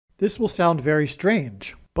This will sound very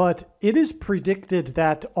strange, but it is predicted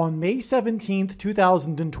that on May 17th,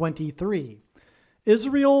 2023,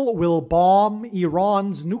 Israel will bomb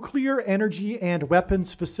Iran's nuclear energy and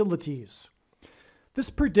weapons facilities.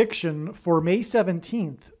 This prediction for May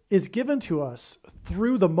 17th is given to us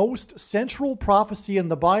through the most central prophecy in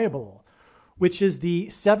the Bible, which is the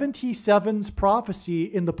 77's prophecy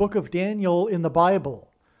in the book of Daniel in the Bible.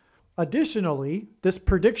 Additionally, this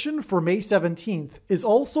prediction for May 17th is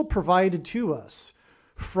also provided to us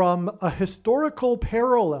from a historical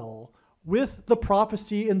parallel with the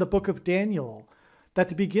prophecy in the book of Daniel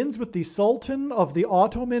that begins with the Sultan of the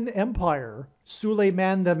Ottoman Empire,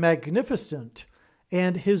 Suleiman the Magnificent,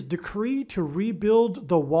 and his decree to rebuild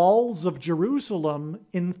the walls of Jerusalem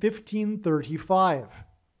in 1535.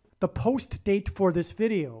 The post date for this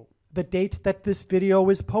video, the date that this video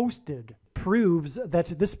is posted, proves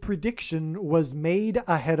that this prediction was made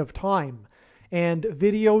ahead of time, and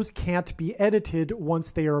videos can't be edited once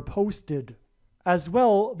they are posted. As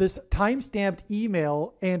well, this timestamped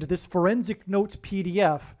email and this forensic notes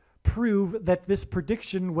PDF prove that this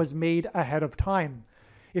prediction was made ahead of time.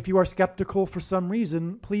 If you are skeptical for some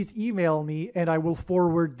reason, please email me and I will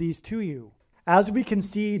forward these to you. As we can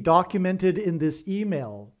see documented in this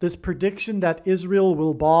email, this prediction that Israel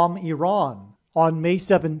will bomb Iran on May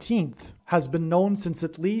 17th has been known since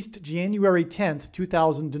at least January 10th,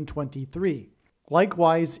 2023.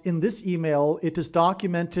 Likewise, in this email, it is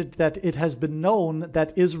documented that it has been known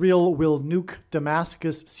that Israel will nuke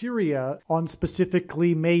Damascus, Syria on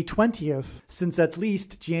specifically May 20th since at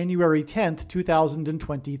least January 10th,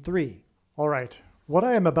 2023. All right, what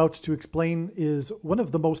I am about to explain is one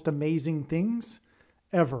of the most amazing things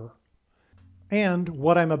ever. And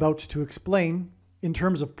what I'm about to explain in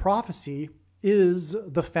terms of prophecy is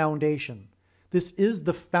the foundation. This is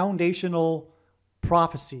the foundational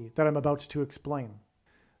prophecy that I'm about to explain.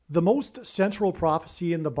 The most central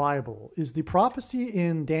prophecy in the Bible is the prophecy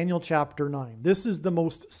in Daniel chapter 9. This is the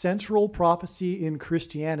most central prophecy in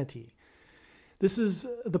Christianity. This is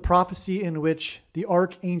the prophecy in which the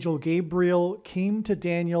archangel Gabriel came to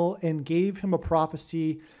Daniel and gave him a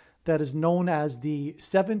prophecy that is known as the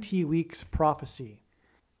 70 weeks prophecy.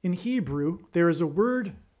 In Hebrew, there is a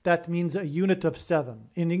word that means a unit of 7.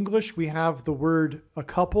 In English, we have the word a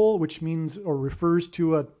couple, which means or refers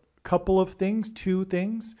to a couple of things, two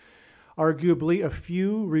things. Arguably, a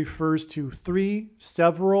few refers to 3,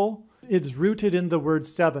 several. It's rooted in the word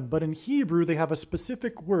 7. But in Hebrew, they have a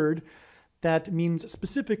specific word that means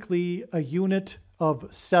specifically a unit of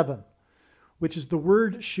 7, which is the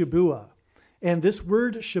word Shabua. And this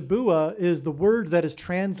word Shabua is the word that is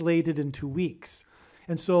translated into weeks.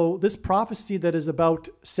 And so this prophecy that is about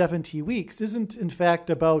 70 weeks isn't in fact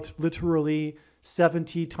about literally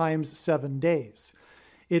 70 times 7 days.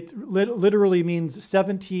 It literally means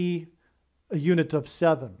 70, a unit of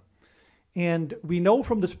 7. And we know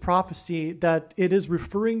from this prophecy that it is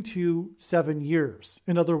referring to 7 years.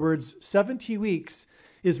 In other words, 70 weeks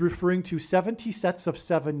is referring to 70 sets of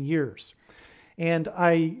 7 years. And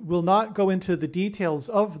I will not go into the details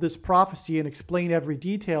of this prophecy and explain every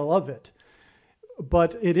detail of it.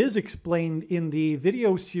 But it is explained in the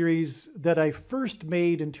video series that I first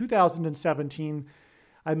made in 2017.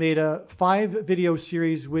 I made a 5-video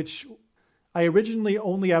series, which I originally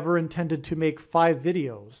only ever intended to make 5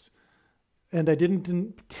 videos. And I didn't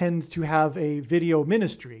intend to have a video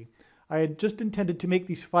ministry. I had just intended to make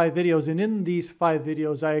these 5 videos. And in these 5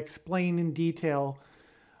 videos, I explain in detail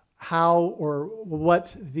how or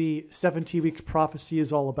what the 70 weeks prophecy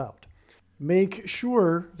is all about. Make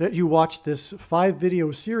sure that you watch this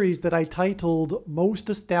 5-video series that I titled Most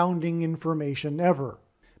Astounding Information Ever.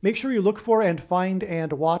 Make sure you look for and find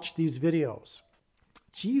and watch these videos.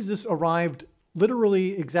 Jesus arrived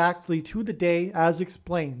literally exactly to the day as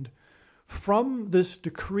explained from this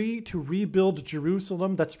decree to rebuild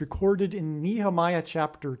Jerusalem that's recorded in Nehemiah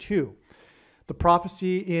chapter 2. The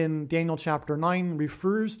prophecy in Daniel chapter 9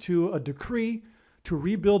 refers to a decree to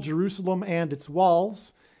rebuild Jerusalem and its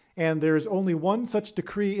walls. And there is only one such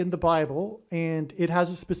decree in the Bible, and it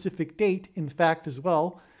has a specific date, in fact, as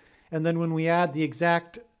well. And then when we add the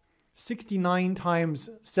exact 69 times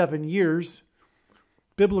 7 years,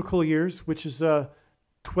 biblical years, which is a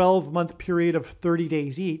 12-month period of 30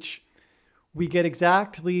 days each, we get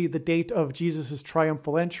exactly the date of Jesus'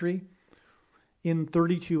 triumphal entry in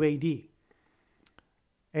 32 AD.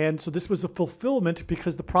 And so this was a fulfillment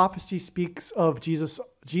because the prophecy speaks of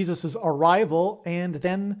Jesus's arrival and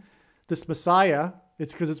then this Messiah.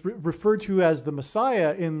 It's because it's referred to as the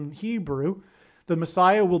Messiah in Hebrew. The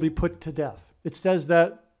Messiah will be put to death. It says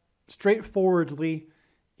that straightforwardly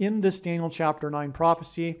in this Daniel chapter 9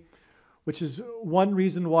 prophecy, which is one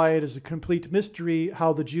reason why it is a complete mystery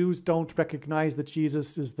how the Jews don't recognize that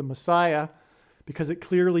Jesus is the Messiah, because it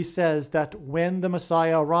clearly says that when the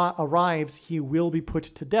Messiah arrives, he will be put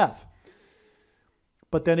to death.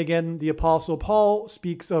 But then again, the Apostle Paul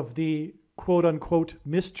speaks of the quote-unquote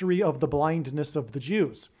mystery of the blindness of the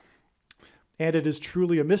Jews. And it is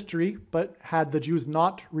truly a mystery, but had the Jews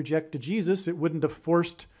not rejected Jesus, it wouldn't have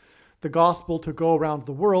forced the gospel to go around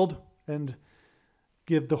the world and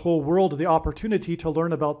give the whole world the opportunity to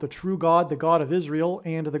learn about the true God, the God of Israel,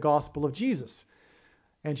 and the gospel of Jesus.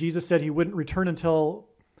 And Jesus said he wouldn't return until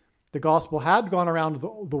the gospel had gone around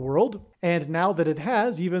the world. And now that it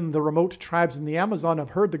has, even the remote tribes in the Amazon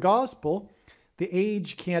have heard the gospel. The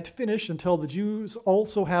age can't finish until the Jews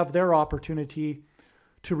also have their opportunity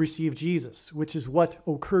to receive Jesus, which is what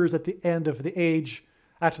occurs at the end of the age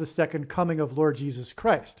at the second coming of Lord Jesus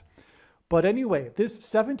Christ. But anyway, this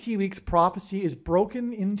 70 weeks prophecy is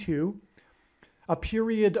broken into a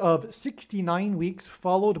period of 69 weeks,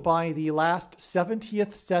 followed by the last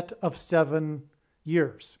 70th set of 7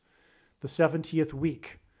 years, the 70th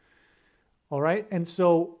week. All right, and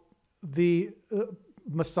so the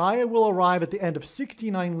Messiah will arrive at the end of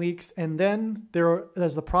 69 weeks, and then there,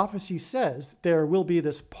 as the prophecy says, there will be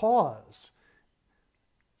this pause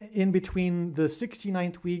in between the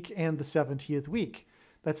 69th week and the 70th week.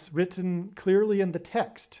 That's written clearly in the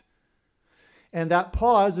text. And that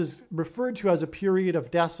pause is referred to as a period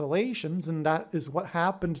of desolations, and that is what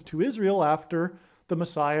happened to Israel after the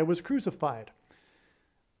Messiah was crucified.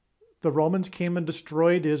 The Romans came and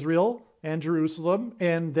destroyed Israel and Jerusalem,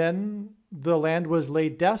 and then the land was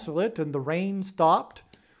laid desolate, and the rain stopped,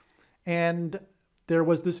 and there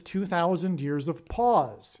was this 2,000 years of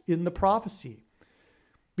pause in the prophecy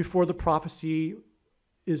before the prophecy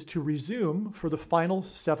is to resume for the final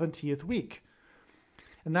 70th week.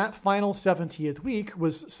 And that final 70th week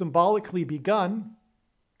was symbolically begun,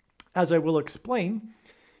 as I will explain,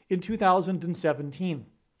 in 2017,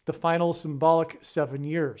 the final symbolic 7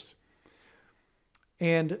 years.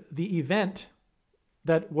 And the event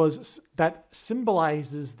that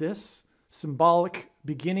symbolizes this symbolic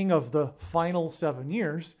beginning of the final 7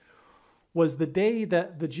 years was the day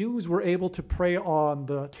that the Jews were able to pray on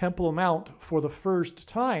the Temple Mount for the first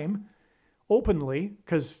time openly,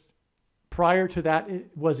 because prior to that it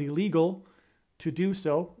was illegal to do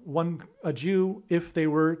so. A Jew, if they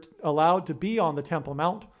were allowed to be on the Temple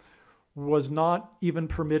Mount, was not even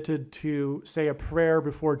permitted to say a prayer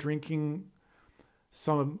before drinking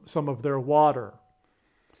some of their water.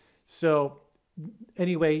 So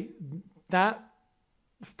anyway, that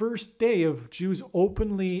first day of Jews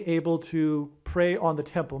openly able to pray on the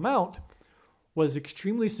Temple Mount was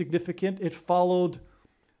extremely significant. It followed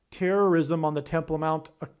terrorism on the Temple Mount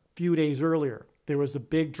a few days earlier. There was a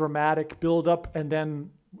big dramatic buildup, and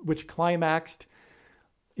then which climaxed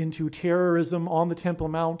into terrorism on the Temple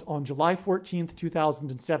Mount on July 14th,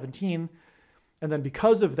 2017. And then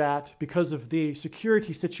because of that, because of the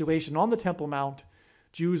security situation on the Temple Mount,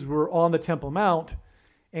 Jews were on the Temple Mount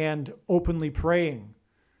and openly praying.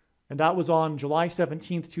 And that was on July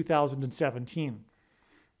 17th, 2017.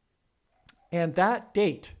 And that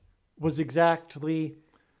date was exactly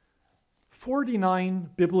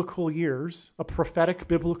 49 biblical years. A prophetic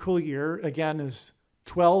biblical year, again, is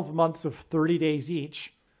 12 months of 30 days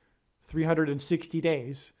each, 360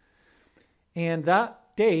 days. And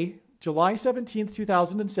that day, July 17th,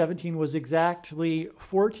 2017, was exactly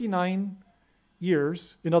 49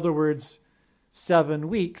 years. In other words, 7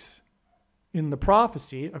 weeks in the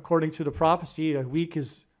prophecy. According to the prophecy, a week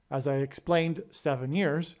is, as I explained, 7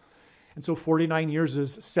 years. And so 49 years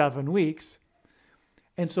is 7 weeks.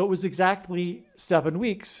 And so it was exactly 7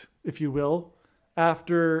 weeks, if you will,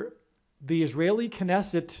 after the Israeli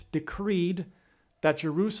Knesset decreed that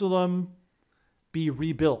Jerusalem be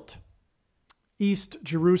rebuilt. East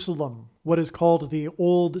Jerusalem, what is called the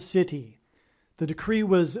Old City. The decree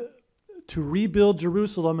was to rebuild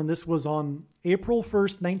Jerusalem, and this was on April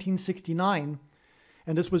 1st, 1969.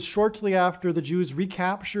 And this was shortly after the Jews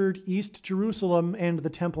recaptured East Jerusalem and the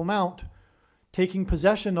Temple Mount, taking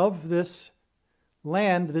possession of this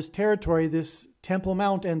land, this territory, this Temple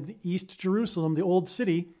Mount and East Jerusalem, the Old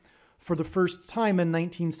City, for the first time in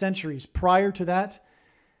 19 centuries. Prior to that,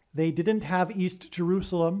 they didn't have East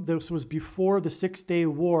Jerusalem. This was before the Six-Day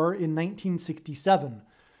War in 1967,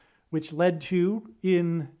 which led to,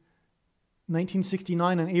 in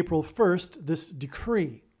 1969 on April 1st, this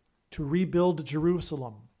decree to rebuild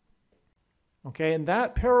Jerusalem. Okay, and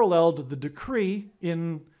that paralleled the decree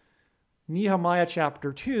in Nehemiah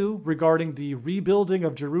chapter 2 regarding the rebuilding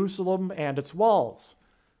of Jerusalem and its walls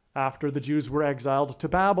after the Jews were exiled to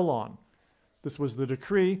Babylon. This was the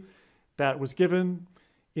decree that was given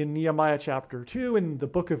in Nehemiah chapter 2 in the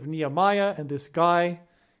book of Nehemiah. And this guy,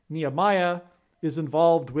 Nehemiah, is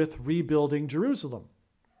involved with rebuilding Jerusalem.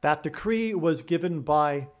 That decree was given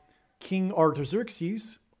by King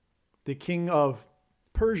Artaxerxes, the king of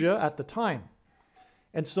Persia at the time.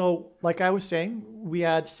 And so, like I was saying, we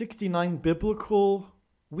had 69 biblical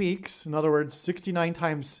weeks. In other words, 69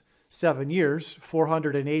 times 7 years,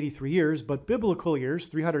 483 years, but biblical years,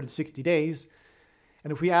 360 days.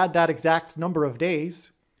 And if we add that exact number of days,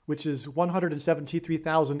 which is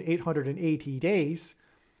 173,880 days,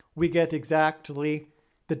 we get exactly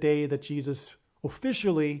the day that Jesus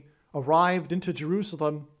officially arrived into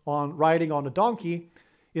Jerusalem riding on a donkey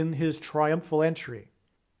in his triumphal entry.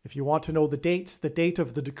 If you want to know the dates, the date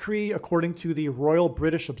of the decree, according to the Royal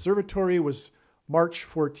British Observatory, was March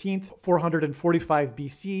 14th, 445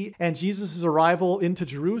 BC, and Jesus' arrival into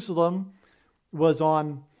Jerusalem was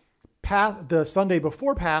on the Sunday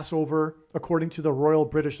before Passover, according to the Royal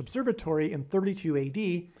British Observatory, in 32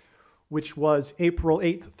 AD, which was April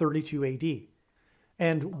 8th, 32 AD.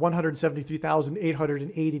 And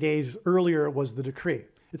 173,880 days earlier was the decree.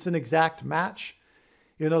 It's an exact match.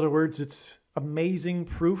 In other words, it's amazing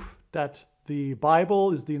proof that the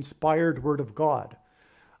Bible is the inspired word of God.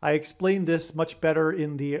 I explained this much better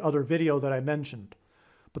in the other video that I mentioned.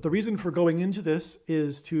 But the reason for going into this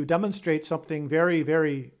is to demonstrate something very,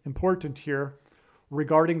 very important here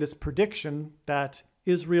regarding this prediction that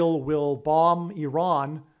Israel will bomb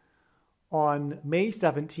Iran on May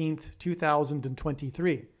 17th,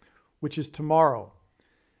 2023, which is tomorrow.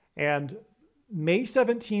 And May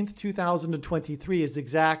 17th, 2023 is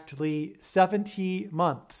exactly 70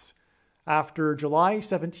 months after July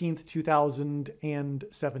 17th,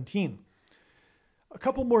 2017. A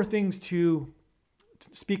couple more things to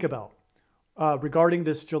speak about regarding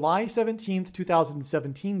this July 17th,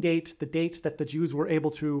 2017 date, the date that the Jews were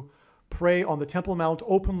able to pray on the Temple Mount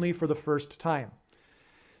openly for the first time.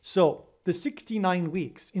 So the 69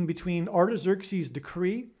 weeks in between Artaxerxes'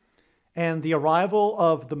 decree and the arrival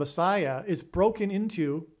of the Messiah is broken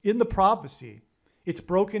into, in the prophecy, it's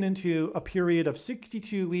broken into a period of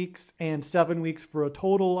 62 weeks and 7 weeks for a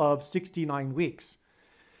total of 69 weeks.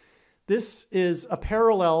 This is a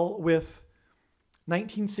parallel with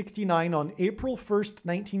 1969. On April 1st,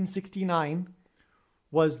 1969,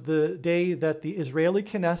 was the day that the Israeli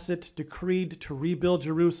Knesset decreed to rebuild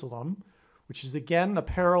Jerusalem, which is again a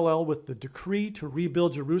parallel with the decree to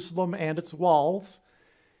rebuild Jerusalem and its walls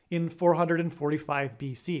in 445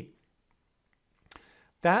 BC.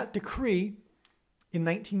 That decree in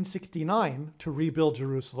 1969 to rebuild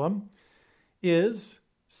Jerusalem is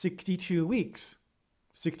 62 weeks,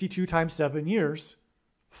 62 times 7 years,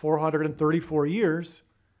 434 years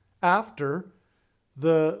after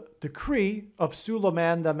the decree of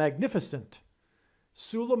Suleiman the Magnificent.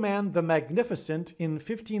 Suleiman the Magnificent in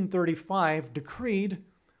 1535 decreed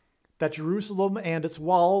that Jerusalem and its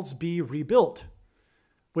walls be rebuilt,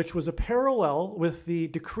 which was a parallel with the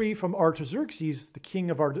decree from Artaxerxes, the King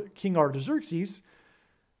Artaxerxes,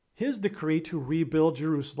 his decree to rebuild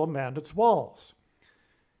Jerusalem and its walls.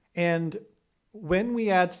 And when we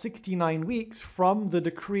add 69 weeks from the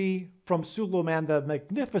decree from Suleiman the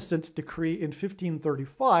Magnificent's decree in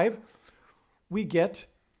 1535, we get,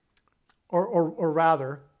 or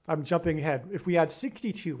rather, I'm jumping ahead. If we add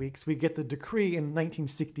 62 weeks, we get the decree in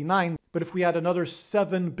 1969. But if we add another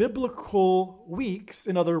 7 biblical weeks,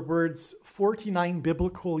 in other words, 49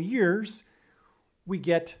 biblical years, we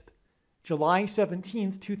get July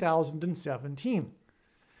 17th, 2017.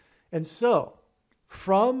 And so,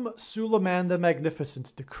 from Suleiman the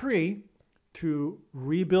Magnificent's decree to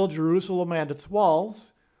rebuild Jerusalem and its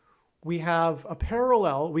walls, we have a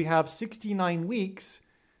parallel. We have 69 weeks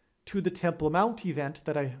to the Temple Mount event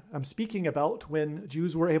that I'm speaking about, when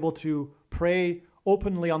Jews were able to pray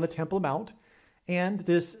openly on the Temple Mount. And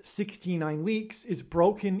this 69 weeks is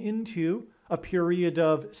broken into a period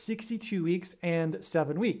of 62 weeks and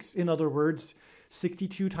 7 weeks. In other words,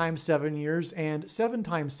 62 times 7 years and 7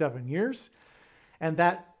 times 7 years. And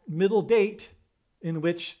that middle date in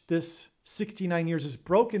which this 69 years is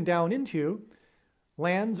broken down into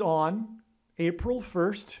lands on April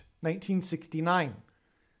 1st, 1969,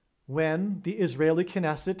 when the Israeli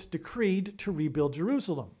Knesset decreed to rebuild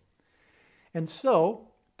Jerusalem. And so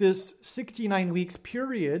this 69 weeks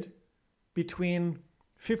period between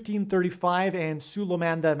 1535 and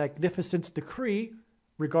Suleiman the Magnificent's decree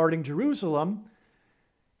regarding Jerusalem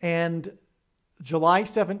and July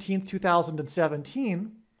 17th,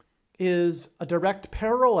 2017 is a direct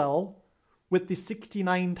parallel with the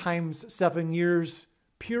 69 times 7 years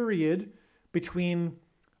period between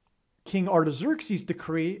King Artaxerxes'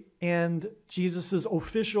 decree and Jesus'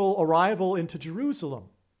 official arrival into Jerusalem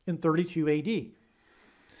in 32 AD.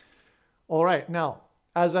 All right, now,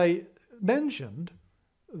 as I mentioned,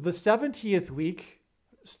 the 70th week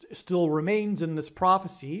still remains in this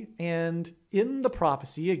prophecy, and in the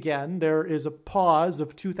prophecy, again, there is a pause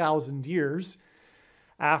of 2,000 years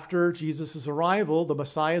after Jesus' arrival, the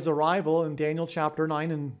Messiah's arrival in Daniel chapter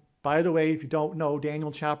 9. And by the way, if you don't know,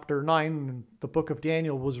 Daniel chapter 9, the book of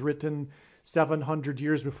Daniel, was written 700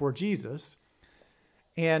 years before Jesus.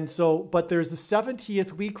 And so, but there's the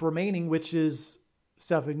 70th week remaining, which is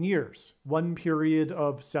 7 years, one period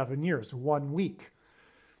of 7 years, 1 week.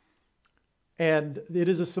 And it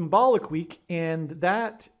is a symbolic week, and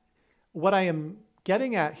that, what I am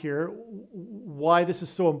getting at here, why this is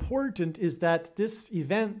so important, is that this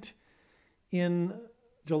event in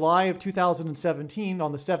July of 2017,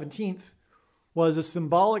 on the 17th, was a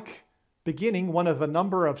symbolic beginning, one of a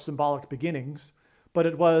number of symbolic beginnings, but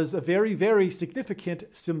it was a very, very significant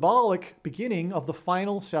symbolic beginning of the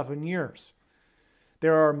final 7 years.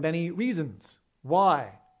 There are many reasons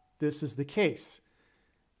why this is the case.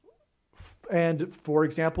 And for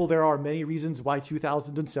example, there are many reasons why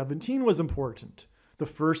 2017 was important. The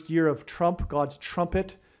first year of Trump, God's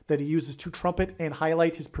trumpet that he uses to trumpet and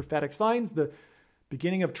highlight his prophetic signs, the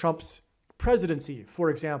beginning of Trump's presidency, for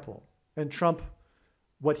example. And Trump,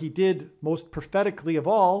 what he did most prophetically of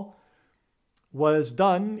all, was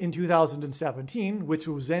done in 2017,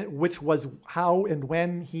 which was how and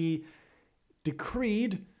when he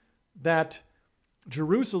decreed that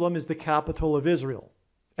Jerusalem is the capital of Israel.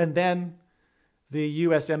 And then the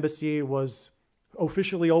U.S. Embassy was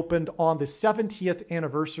officially opened on the 70th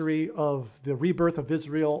anniversary of the rebirth of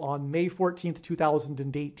Israel on May 14th,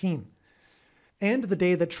 2018. And the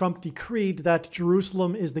day that Trump decreed that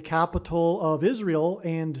Jerusalem is the capital of Israel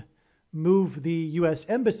and moved the U.S.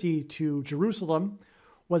 Embassy to Jerusalem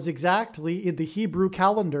was exactly, in the Hebrew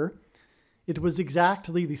calendar, it was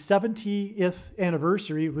exactly the 70th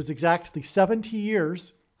anniversary. It was exactly 70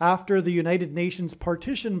 years after the United Nations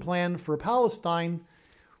partition plan for Palestine,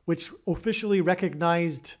 which officially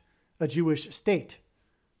recognized a Jewish state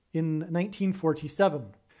in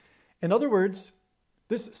 1947. In other words,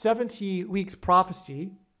 this 70 weeks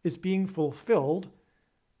prophecy is being fulfilled,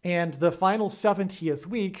 and the final 70th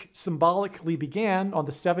week symbolically began on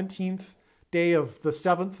the 17th day of the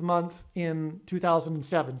 7th month in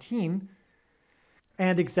 2017,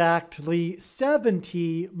 and exactly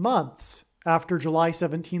 70 months after July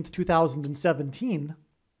 17th, 2017,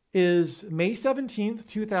 is May 17th,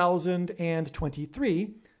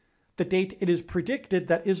 2023, the date it is predicted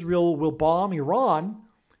that Israel will bomb Iran,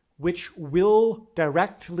 which will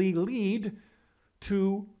directly lead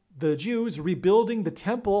to the Jews rebuilding the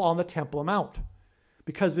temple on the Temple Mount.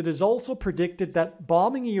 Because it is also predicted that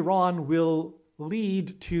bombing Iran will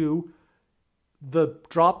lead to the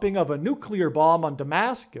dropping of a nuclear bomb on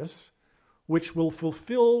Damascus, which will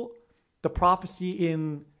fulfill the prophecy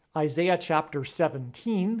in Isaiah chapter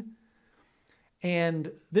 17.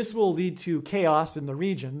 And this will lead to chaos in the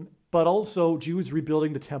region, but also Jews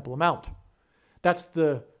rebuilding the Temple Mount. That's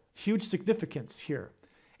the huge significance here.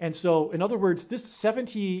 And so, in other words, this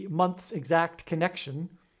 70 months exact connection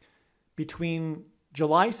between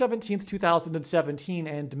July 17th, 2017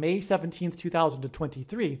 and May 17th,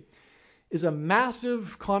 2023 is a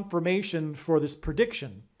massive confirmation for this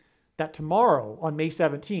prediction that tomorrow, on May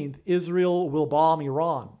 17th, Israel will bomb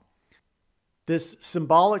Iran. This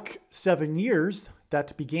symbolic 7 years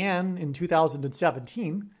that began in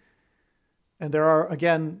 2017, and there are,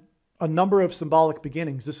 again, a number of symbolic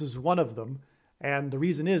beginnings. This is one of them. And the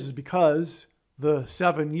reason is because the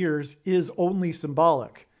 7 years is only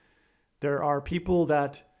symbolic. There are people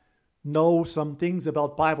that know some things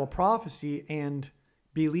about Bible prophecy and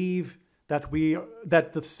believe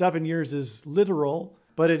that the 7 years is literal,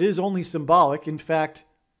 but it is only symbolic. In fact,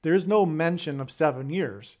 there is no mention of 7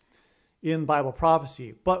 years in Bible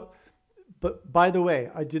prophecy. But by the way,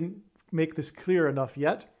 I didn't make this clear enough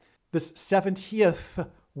yet. This 70th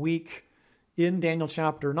week in Daniel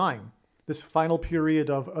chapter 9, this final period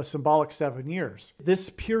of a symbolic 7 years. This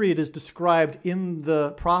period is described in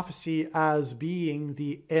the prophecy as being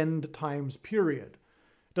the end times period.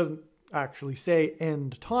 It doesn't actually say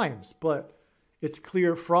end times, but it's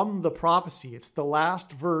clear from the prophecy. It's the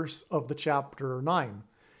last verse of the chapter 9.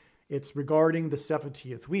 It's regarding the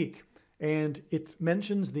 70th week, and it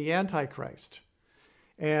mentions the Antichrist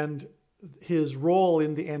and his role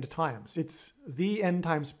in the end times. It's the end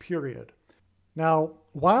times period. Now,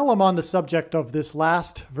 while I'm on the subject of this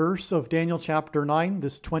last verse of Daniel chapter 9,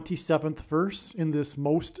 this 27th verse in this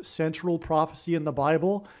most central prophecy in the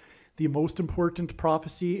Bible, the most important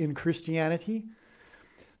prophecy in Christianity.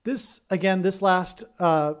 This last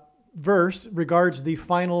verse regards the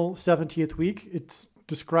final 70th week. It's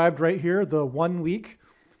described right here, the 1 week.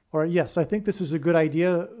 Or yes, I think this is a good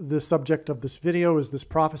idea. The subject of this video is this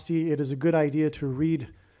prophecy. It is a good idea to read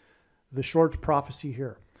the short prophecy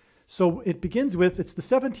here. So it begins with, it's the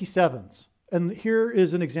 77s. And here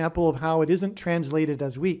is an example of how it isn't translated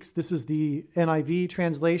as weeks. This is the NIV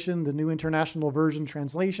translation, the New International Version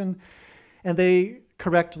translation. And they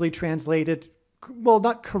correctly translate it. Well,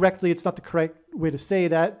 not correctly, it's not the correct way to say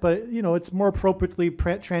that, but it's more appropriately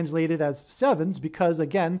translated as sevens because,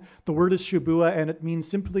 again, the word is Shabua and it means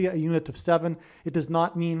simply a unit of 7. It does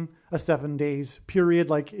not mean a 7 days period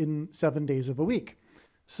like in 7 days of a week.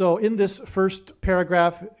 So in this first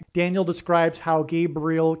paragraph, Daniel describes how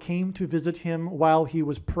Gabriel came to visit him while he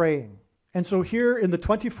was praying. And so here in the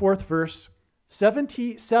 24th verse,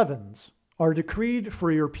 77s are decreed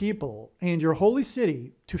for your people and your holy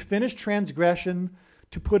city to finish transgression,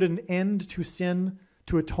 to put an end to sin,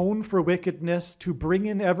 to atone for wickedness, to bring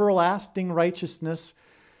in everlasting righteousness,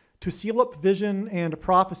 to seal up vision and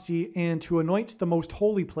prophecy, and to anoint the most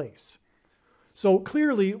holy place. So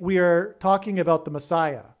clearly we are talking about the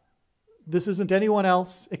Messiah. This isn't anyone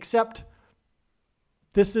else except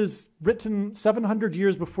this is written 700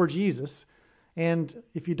 years before Jesus. And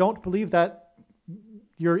if you don't believe that,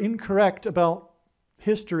 you're incorrect about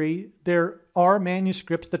history. There are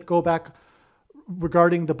manuscripts that go back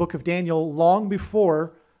regarding the book of Daniel long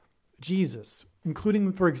before Jesus,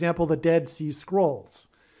 including, for example, the Dead Sea Scrolls.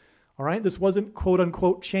 All right, this wasn't quote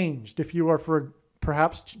unquote changed. If you are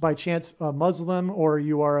perhaps by chance a Muslim or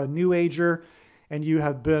you are a New Ager and you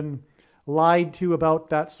have been lied to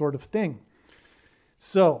about that sort of thing.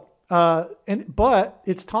 So, but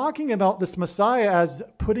it's talking about this Messiah as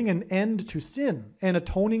putting an end to sin and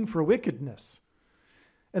atoning for wickedness.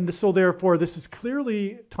 And so therefore, this is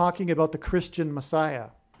clearly talking about the Christian Messiah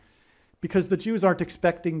because the Jews aren't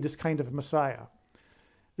expecting this kind of Messiah.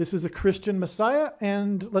 This is a Christian Messiah,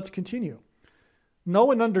 and let's continue.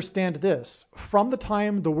 Know and understand this. From the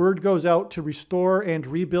time the word goes out to restore and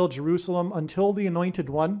rebuild Jerusalem until the Anointed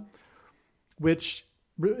One, which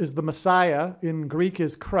is the Messiah, in Greek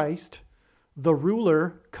is Christ, the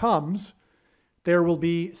ruler comes, there will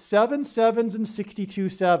be 7 sevens and 62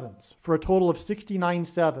 sevens, for a total of 69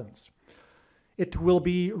 sevens. It will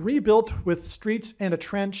be rebuilt with streets and a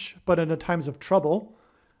trench, but in times of trouble.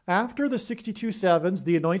 After the 62 sevens,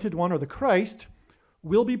 the Anointed One, or the Christ,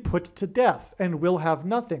 will be put to death and will have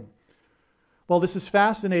nothing. Well, this is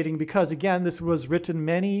fascinating because, again, this was written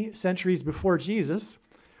many centuries before Jesus,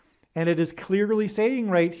 and it is clearly saying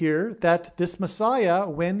right here that this Messiah,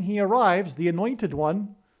 when he arrives, the Anointed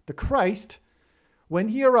One, the Christ, when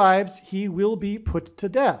he arrives, he will be put to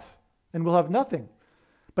death and will have nothing.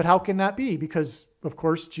 But how can that be? Because, of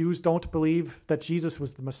course, Jews don't believe that Jesus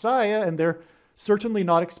was the Messiah, and they're certainly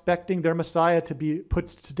not expecting their Messiah to be put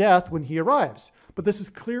to death when he arrives. But this is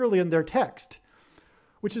clearly in their text,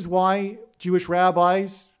 which is why Jewish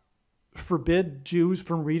rabbis forbid Jews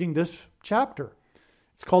from reading this chapter.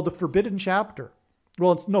 It's called the forbidden chapter.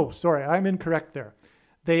 Well, no, sorry, I'm incorrect there.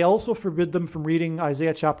 They also forbid them from reading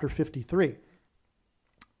Isaiah chapter 53.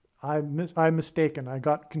 I'm mistaken. I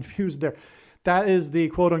got confused there. That is the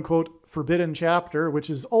quote-unquote forbidden chapter, which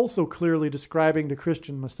is also clearly describing the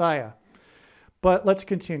Christian Messiah. But let's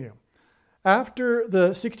continue. After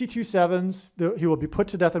the 62 sevens, he will be put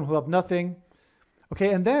to death and will have nothing.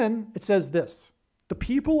 Okay, and then it says this, the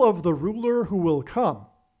people of the ruler who will come.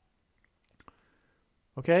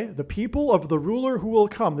 Okay, the people of the ruler who will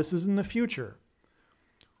come, this is in the future,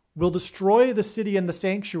 will destroy the city and the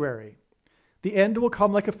sanctuary. The end will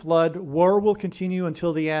come like a flood, war will continue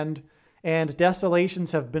until the end, and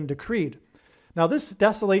desolations have been decreed. Now, this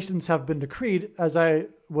desolations have been decreed, as I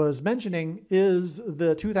was mentioning, is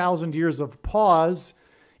the 2,000 years of pause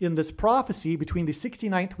in this prophecy between the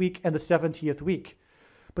 69th week and the 70th week.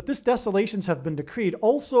 But this desolations have been decreed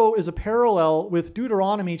also is a parallel with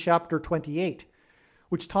Deuteronomy chapter 28,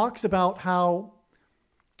 which talks about how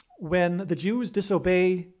when the Jews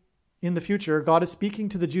disobey in the future, God is speaking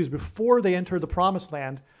to the Jews before they enter the promised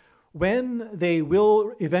land. When they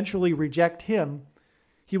will eventually reject him,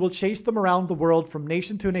 he will chase them around the world from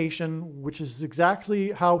nation to nation, which is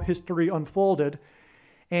exactly how history unfolded.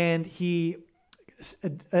 And he,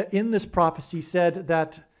 in this prophecy, said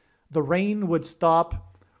that the rain would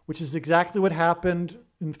stop, which is exactly what happened.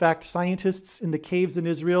 In fact, scientists in the caves in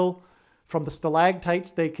Israel, from the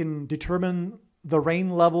stalactites, they can determine the rain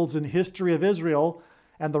levels in history of Israel.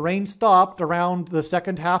 And the rain stopped around the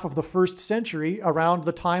second half of the 1st century, around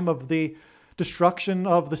the time of the destruction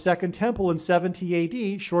of the Second Temple in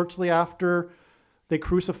 70 AD, shortly after they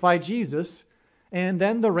crucified Jesus. And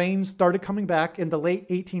then the rain started coming back in the late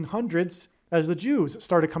 1800s as the Jews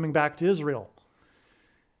started coming back to Israel.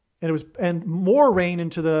 And more rain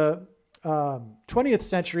into the 20th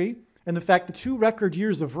century. And in fact, the two record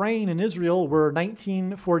years of rain in Israel were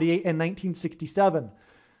 1948 and 1967,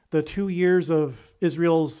 the 2 years of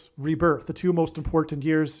Israel's rebirth, the two most important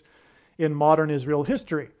years in modern Israel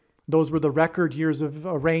history. Those were the record years of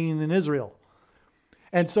rain in Israel.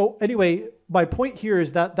 And so anyway, my point here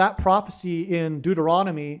is that that prophecy in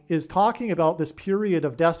Deuteronomy is talking about this period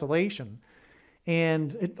of desolation.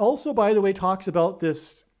 And it also, by the way, talks about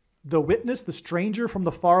this, the witness, the stranger from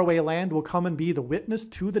the faraway land will come and be the witness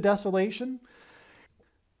to the desolation.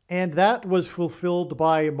 And that was fulfilled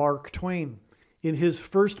by Mark Twain. In his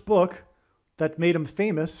first book that made him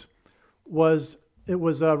famous it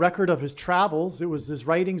was a record of his travels. It was his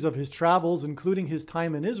writings of his travels, including his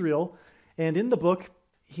time in Israel. And in the book,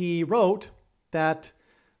 he wrote that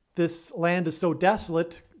this land is so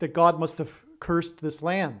desolate that God must have cursed this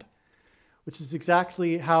land, which is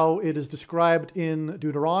exactly how it is described in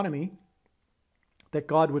Deuteronomy, that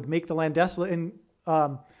God would make the land desolate. And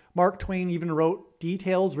Mark Twain even wrote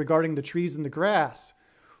details regarding the trees and the grass,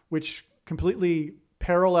 which completely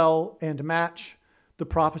parallel and match the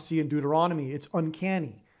prophecy in Deuteronomy. It's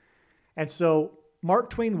uncanny. And so Mark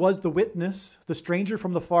Twain was the witness, the stranger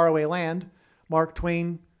from the faraway land. Mark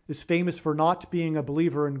Twain is famous for not being a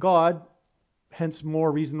believer in God, hence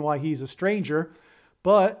more reason why he's a stranger.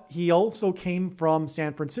 But he also came from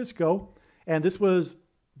San Francisco, and this was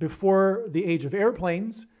before the age of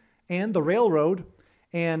airplanes and the railroad.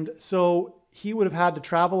 And so he would have had to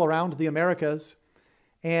travel around the Americas,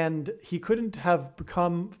 and he couldn't have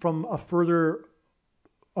come from further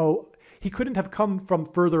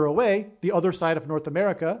away, the other side of North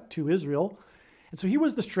America, to Israel. And so he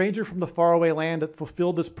was the stranger from the faraway land that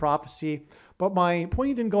fulfilled this prophecy. But my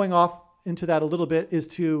point in going off into that a little bit is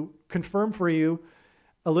to confirm for you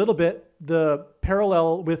a little bit the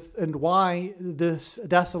parallel with and why this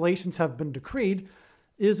desolations have been decreed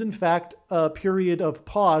is in fact a period of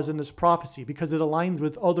pause in this prophecy, because it aligns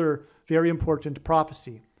with other very important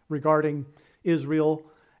prophecy regarding Israel.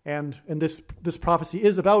 And this prophecy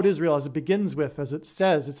is about Israel, as it begins with, as it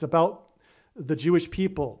says, it's about the Jewish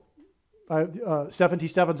people.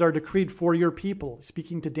 77s are decreed for your people,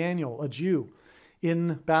 speaking to Daniel, a Jew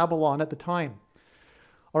in Babylon at the time.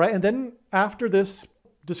 All right, and then after this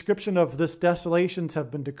description of this desolations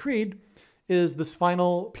have been decreed is this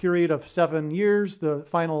final period of 7 years, the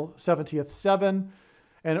final 70th seven,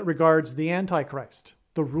 and it regards the Antichrist,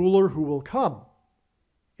 the ruler who will come,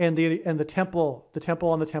 and the temple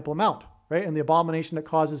on the Temple Mount, right, and the abomination that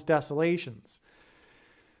causes desolations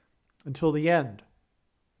until the end,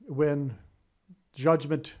 when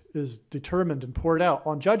judgment is determined and poured out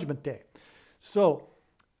on Judgment Day. So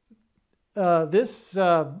this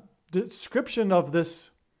description of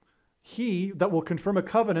this he that will confirm a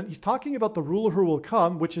covenant, he's talking about the ruler who will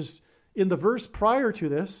come, which is in the verse prior to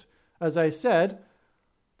this, as I said,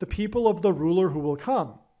 the people of the ruler who will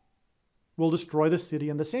come will destroy the city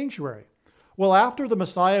and the sanctuary. Well, after the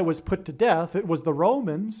Messiah was put to death, it was the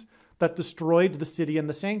Romans that destroyed the city and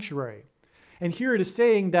the sanctuary. And here it is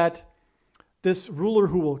saying that this ruler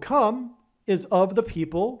who will come is of the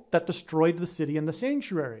people that destroyed the city and the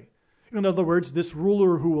sanctuary. In other words, this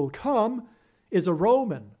ruler who will come is a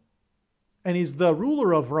Roman, and he's the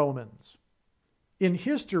ruler of Romans. In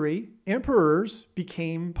history, emperors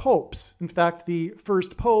became popes. In fact, the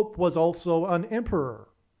first pope was also an emperor.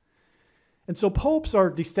 And so popes are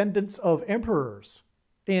descendants of emperors.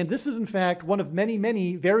 And this is, in fact, one of many,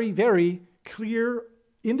 many very, very clear,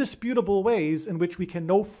 indisputable ways in which we can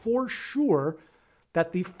know for sure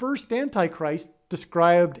that the first Antichrist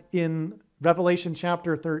described in Revelation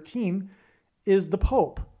chapter 13 is the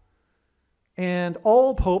Pope. And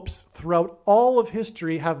all popes throughout all of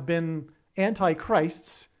history have been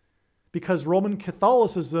antichrists because Roman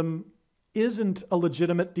Catholicism isn't a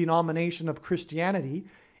legitimate denomination of Christianity.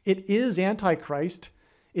 It is antichrist.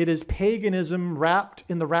 It is paganism wrapped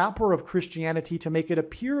in the wrapper of Christianity to make it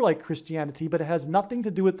appear like Christianity, but it has nothing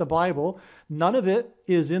to do with the Bible. None of it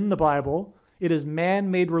is in the Bible. It is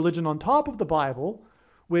man-made religion on top of the Bible,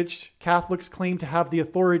 which Catholics claim to have the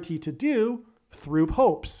authority to do through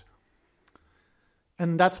popes.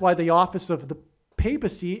 And that's why the office of the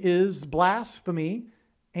papacy is blasphemy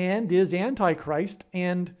and is antichrist.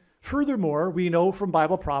 And furthermore, we know from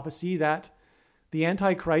Bible prophecy that the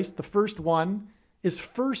Antichrist, the first one, is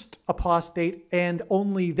first apostate, and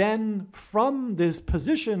only then, from this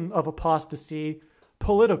position of apostasy,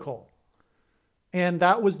 political. And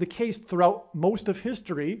that was the case throughout most of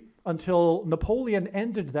history until Napoleon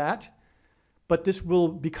ended that. But this will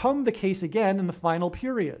become the case again in the final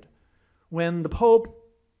period, when the Pope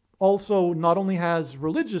also not only has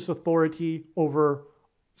religious authority over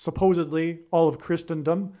supposedly all of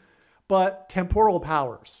Christendom, but temporal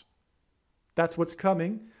powers. That's what's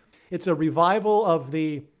coming. It's a revival of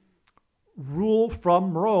the rule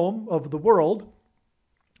from Rome of the world,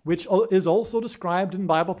 which is also described in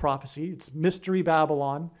Bible prophecy. It's Mystery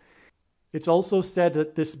Babylon. It's also said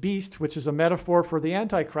that this beast, which is a metaphor for the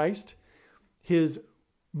Antichrist, his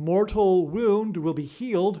mortal wound will be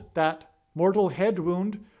healed. That mortal head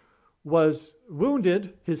wound was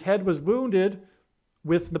wounded. His head was wounded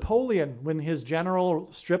with Napoleon when his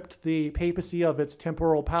general stripped the papacy of its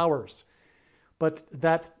temporal powers. But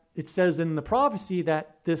that it says in the prophecy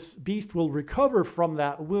that this beast will recover from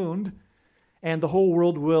that wound, and the whole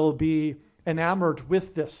world will be enamored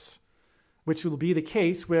with this, which will be the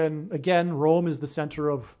case when, again, Rome is the center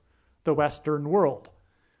of the Western world,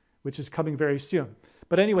 which is coming very soon.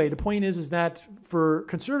 But anyway, the point is that for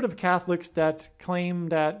conservative Catholics that claim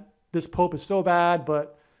that this Pope is so bad,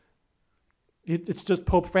 but it's just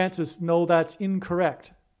Pope Francis, no, that's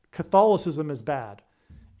incorrect. Catholicism is bad.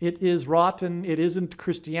 It is rotten. It isn't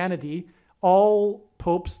Christianity. All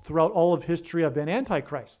popes throughout all of history have been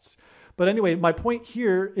antichrists. But anyway, my point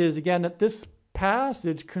here is, again, that this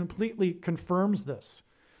passage completely confirms this.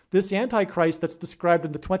 This Antichrist that's described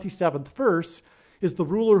in the 27th verse is the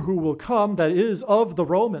ruler who will come that is of the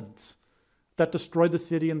Romans that destroyed the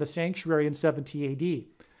city and the sanctuary in 70 AD.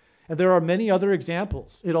 And there are many other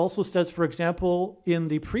examples. It also says, for example, in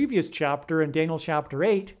the previous chapter, in Daniel chapter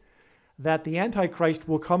 8, that the Antichrist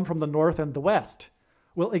will come from the north and the west.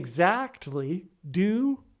 Well, exactly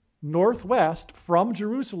due northwest from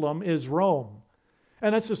Jerusalem is Rome.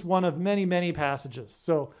 And that's just one of many, many passages.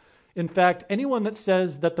 So, in fact, anyone that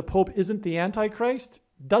says that the Pope isn't the Antichrist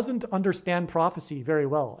doesn't understand prophecy very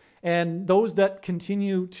well. And those that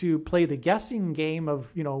continue to play the guessing game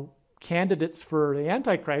of, candidates for the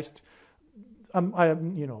Antichrist, I'm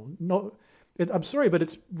sorry, but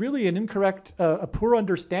it's really an incorrect, a poor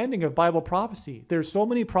understanding of Bible prophecy. There's so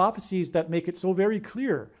many prophecies that make it so very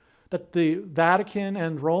clear that the Vatican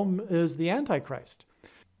and Rome is the Antichrist.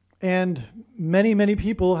 And many, many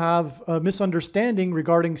people have a misunderstanding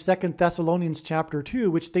regarding 2 Thessalonians chapter 2,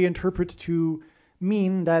 which they interpret to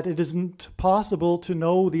mean that it isn't possible to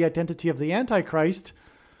know the identity of the Antichrist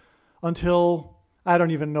until, I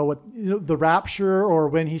don't even know what, the rapture or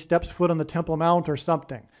when he steps foot on the Temple Mount or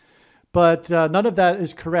something. But none of that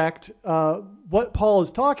is correct. What Paul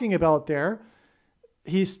is talking about there,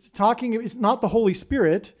 it's not the Holy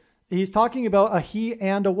Spirit. He's talking about a he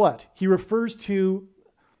and a what. He refers to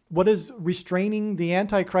what is restraining the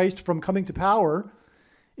Antichrist from coming to power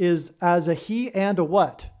is as a he and a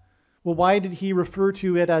what. Well, why did he refer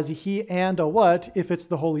to it as a he and a what if it's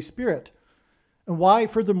the Holy Spirit? And why,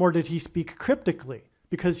 furthermore, did he speak cryptically?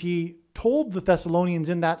 Because he told the Thessalonians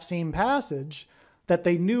in that same passage that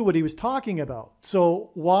they knew what he was talking about. So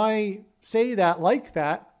why say that like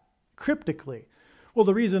that cryptically? Well,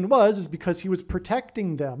 the reason is because he was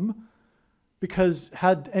protecting them, because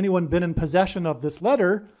had anyone been in possession of this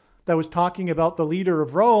letter that was talking about the leader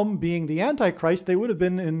of Rome being the Antichrist, they would have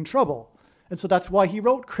been in trouble. And so that's why he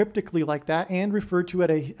wrote cryptically like that and referred to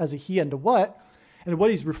it as a he and a what. And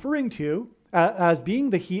what he's referring to as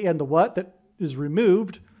being the he and the what that is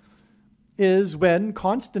removed is when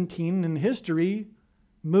Constantine in history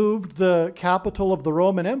moved the capital of the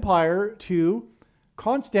Roman Empire to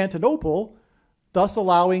Constantinople, thus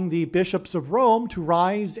allowing the bishops of Rome to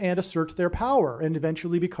rise and assert their power and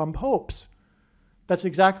eventually become popes. That's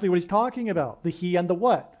exactly what he's talking about, the he and the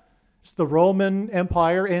what. It's the Roman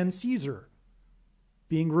Empire and Caesar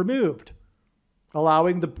being removed,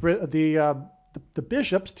 allowing the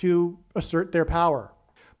bishops to assert their power.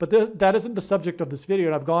 But that isn't the subject of this video,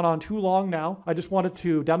 and I've gone on too long now. I just wanted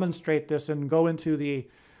to demonstrate this and go into the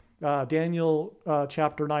Daniel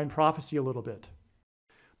chapter 9 prophecy a little bit.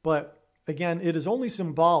 But again, it is only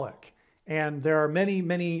symbolic, and there are many,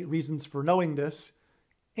 many reasons for knowing this,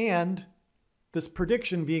 and this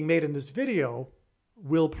prediction being made in this video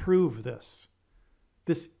will prove this.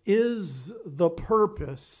 This is the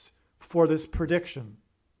purpose for this prediction.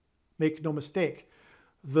 Make no mistake.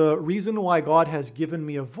 The reason why God has given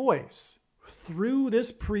me a voice through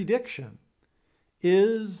this prediction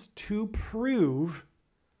is to prove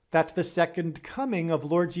that the second coming of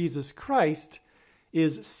Lord Jesus Christ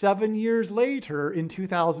is 7 years later in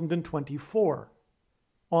 2024,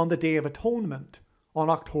 on the Day of Atonement, on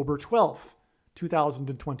October 12th,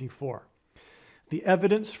 2024. The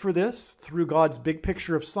evidence for this through God's big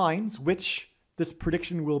picture of signs, which this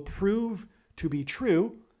prediction will prove to be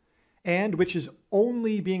true, and which is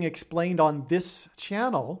only being explained on this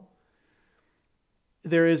channel,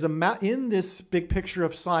 there is in this big picture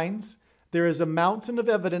of signs, there is a mountain of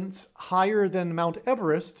evidence higher than Mount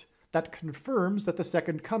Everest that confirms that the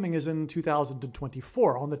second coming is in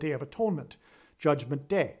 2024 on the Day of Atonement, Judgment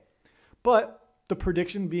Day. But the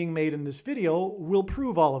prediction being made in this video will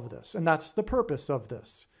prove all of this, and that's the purpose of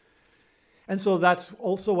this. And so that's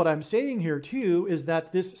also what I'm saying here too, is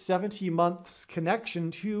that this 70 months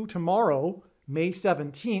connection to tomorrow, May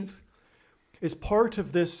 17th, is part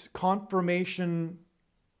of this confirmation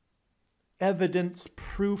evidence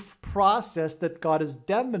proof process that God is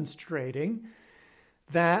demonstrating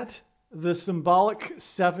that the symbolic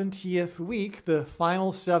 70th week, the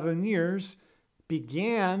final 7 years,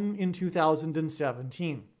 began in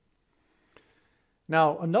 2017.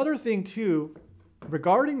 Now, another thing too,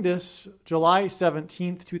 regarding this July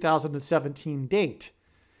 17th, 2017 date,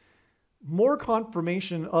 more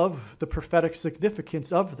confirmation of the prophetic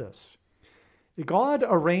significance of this. God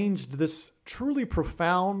arranged this truly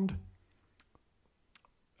profound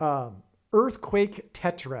earthquake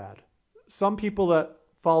tetrad. Some people that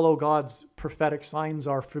follow God's prophetic signs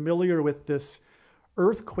are familiar with this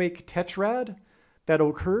earthquake tetrad that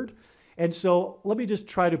occurred. And so let me just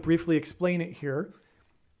try to briefly explain it here.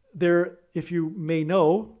 There, if you may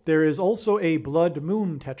know, there is also a blood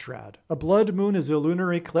moon tetrad. A blood moon is a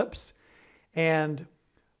lunar eclipse, and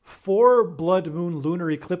 4 blood moon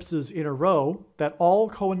lunar eclipses in a row that all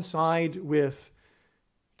coincide with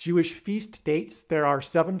Jewish feast dates. There are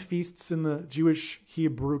 7 feasts in the Jewish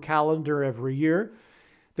Hebrew calendar every year.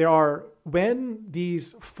 When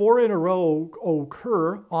these 4 in a row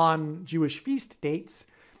occur on Jewish feast dates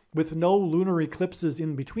with no lunar eclipses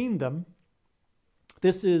in between them,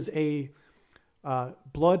 this is a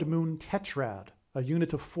blood moon tetrad, a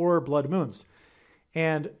unit of 4 blood moons.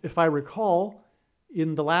 And if I recall,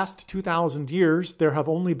 in the last 2,000 years, there have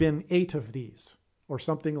only been 8 of these, or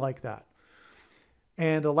something like that.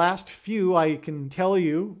 And the last few, I can tell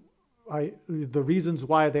you the reasons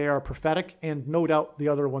why they are prophetic, and no doubt the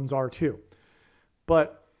other ones are too.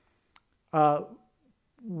 But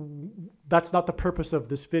that's not the purpose of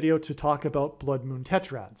this video, to talk about blood moon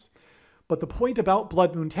tetrads. But the point about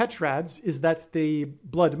blood moon tetrads is that the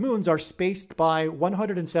blood moons are spaced by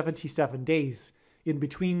 177 days in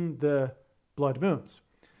between the blood moons.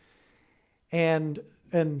 And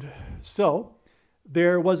so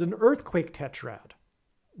there was an earthquake tetrad,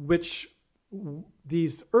 which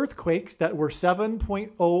these earthquakes that were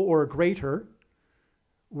 7.0 or greater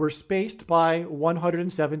were spaced by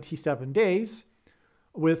 177 days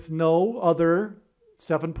with no other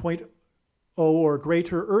 7.0 or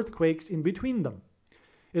greater earthquakes in between them.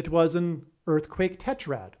 It was an earthquake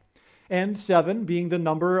tetrad, and 7 being the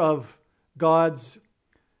number of God's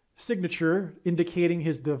signature indicating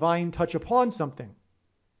his divine touch upon something,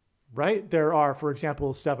 right? There are, for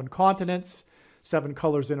example, 7 continents, 7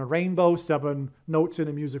 colors in a rainbow, 7 notes in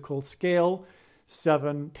a musical scale,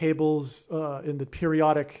 7 tables in the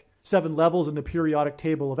periodic, 7 levels in the periodic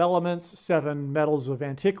table of elements, 7 metals of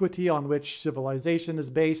antiquity on which civilization is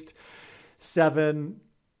based, 7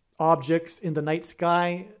 objects in the night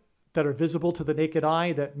sky that are visible to the naked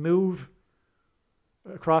eye that move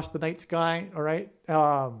across the night sky, all right?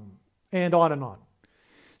 And on and on.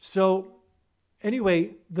 So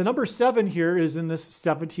anyway, the number 7 here is in this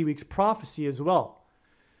 70 weeks prophecy as well.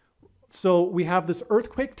 So we have this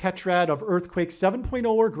earthquake tetrad of earthquakes 7.0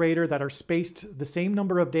 or greater that are spaced the same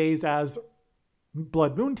number of days as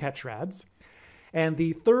blood moon tetrads. And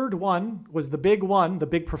the third one was the big one, the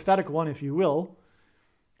big prophetic one, if you will.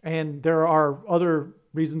 And there are other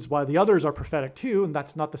reasons why the others are prophetic too, and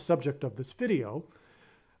that's not the subject of this video.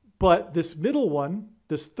 But this middle one,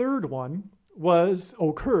 this third one,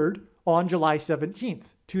 occurred on July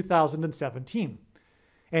 17th, 2017.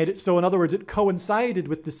 And so in other words, it coincided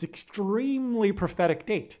with this extremely prophetic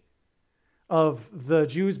date of the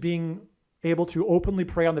Jews being able to openly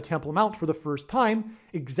pray on the Temple Mount for the first time,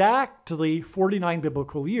 exactly 49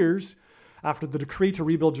 biblical years after the decree to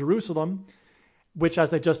rebuild Jerusalem, which,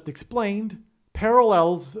 as I just explained,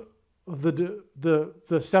 parallels the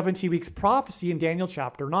 70 weeks prophecy in Daniel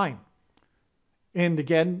chapter 9. And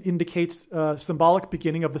again, indicates a symbolic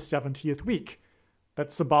beginning of the 70th week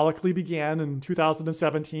that symbolically began in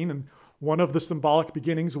 2017. And one of the symbolic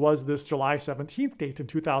beginnings was this July 17th date in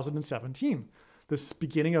 2017, this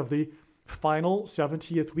beginning of the final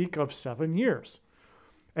 70th week of 7 years.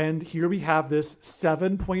 And here we have this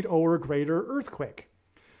 7.0 or greater earthquake.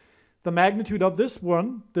 The magnitude of this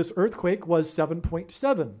one, this earthquake, was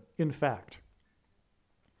 7.7, in fact.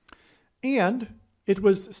 And it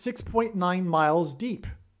was 6.9 miles deep,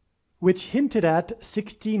 which hinted at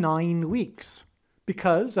 69 weeks.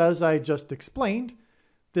 Because, as I just explained,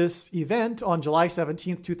 this event on July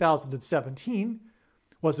 17th, 2017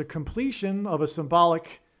 was a completion of a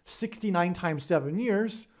symbolic 69 times 7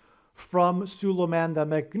 years from Suleiman the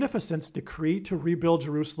Magnificent's decree to rebuild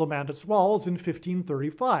Jerusalem and its walls in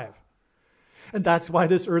 1535. And that's why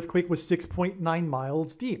this earthquake was 6.9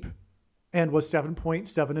 miles deep and was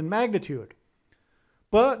 7.7 in magnitude.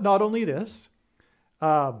 But not only this,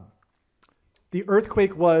 the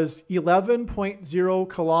earthquake was 11.0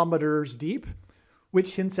 kilometers deep,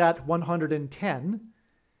 which hints at 110.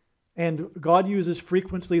 And God uses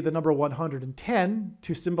frequently the number 110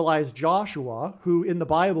 to symbolize Joshua, who in the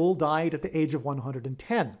Bible died at the age of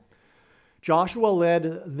 110. Joshua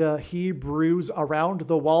led the Hebrews around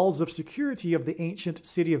the walls of security of the ancient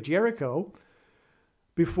city of Jericho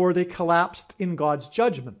before they collapsed in God's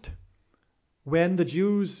judgment. When the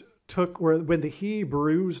Hebrews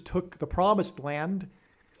took the promised land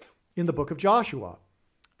in the book of Joshua.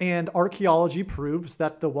 And archaeology proves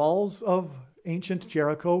that the walls of ancient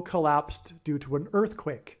Jericho collapsed due to an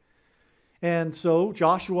earthquake. And so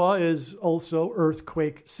Joshua is also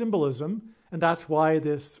earthquake symbolism, and that's why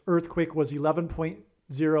this earthquake was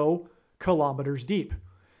 11.0 kilometers deep.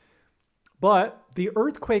 But the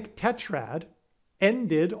earthquake tetrad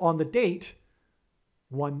ended on the date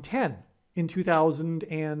 110 in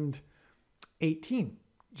 2018,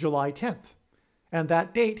 July 10th. And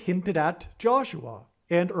that date hinted at Joshua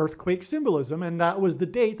and earthquake symbolism, and that was the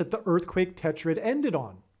date that the earthquake tetrad ended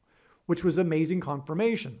on, which was amazing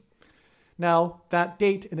confirmation. Now, that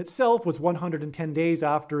date in itself was 110 days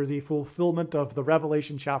after the fulfillment of the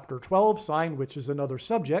Revelation chapter 12 sign, which is another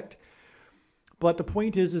subject. But the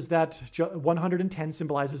point is that 110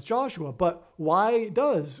 symbolizes Joshua. But why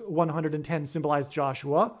does 110 symbolize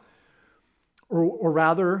Joshua? Or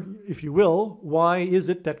rather, if you will, why is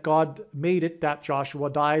it that God made it that Joshua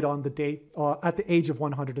died on the date at the age of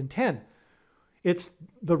 110? It's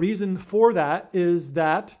the reason for that is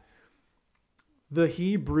that the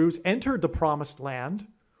Hebrews entered the promised land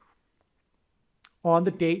on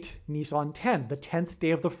the date Nisan 10, the 10th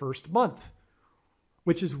day of the first month,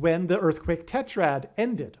 which is when the earthquake tetrad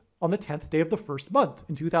ended on the 10th day of the first month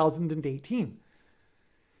in 2018.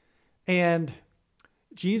 And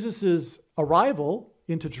Jesus' arrival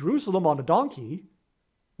into Jerusalem on a donkey,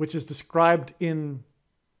 which is described in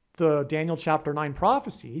the Daniel chapter 9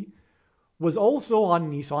 prophecy, was also on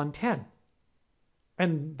Nisan 10.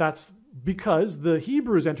 And that's because the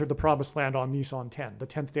Hebrews entered the promised land on Nisan 10, the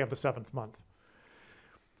 10th day of the 7th month.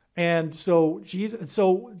 And so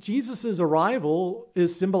Jesus' arrival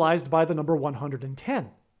is symbolized by the number 110.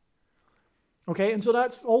 Okay, and so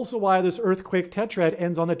that's also why this earthquake tetrad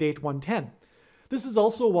ends on the date 110. This is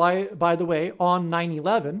also why, by the way, on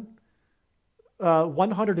 9/11,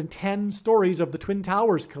 110 stories of the Twin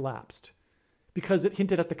Towers collapsed, because it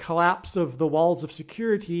hinted at the collapse of the walls of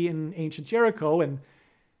security in ancient Jericho. And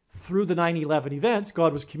through the 9/11 events,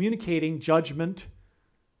 God was communicating judgment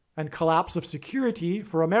and collapse of security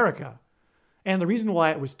for America. And the reason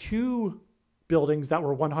why it was 2 buildings that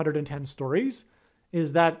were 110 stories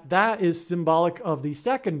is that that is symbolic of the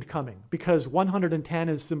second coming, because 110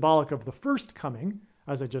 is symbolic of the first coming,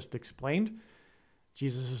 as I just explained.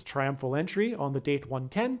 Jesus' triumphal entry on the date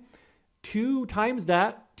 110. 2 times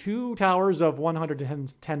that, 2 towers of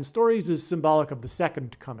 110 stories is symbolic of the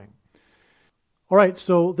second coming. All right,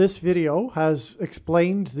 so this video has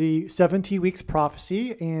explained the 70 weeks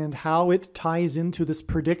prophecy and how it ties into this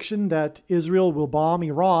prediction that Israel will bomb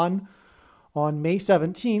Iran on May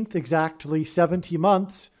 17th, exactly 70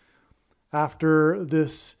 months after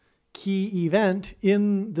this key event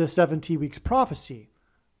in the 70 weeks prophecy,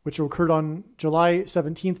 which occurred on July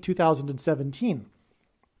 17th, 2017,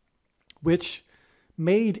 which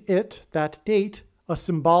made it, that date, a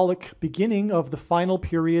symbolic beginning of the final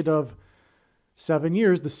period of 7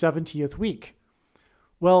 years, the 70th week.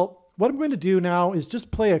 Well, what I'm going to do now is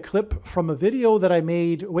just play a clip from a video that I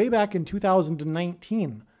made way back in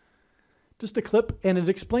 2019. Just a clip, and it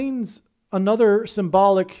explains another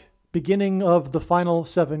symbolic beginning of the final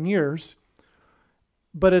 7 years,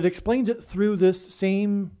 but it explains it through this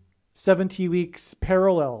same 70 weeks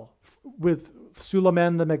parallel with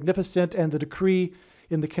Suleiman the Magnificent and the decree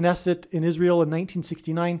in the Knesset in Israel in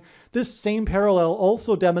 1969. This same parallel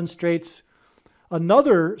also demonstrates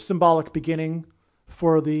another symbolic beginning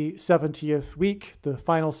for the 70th week, the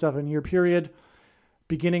final 7-year period,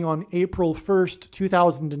 beginning on April 1st,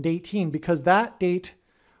 2018, because that date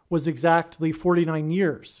was exactly 49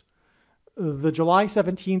 years. The July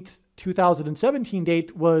 17th, 2017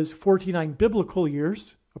 date was 49 biblical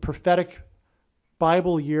years, a prophetic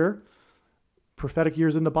Bible year, prophetic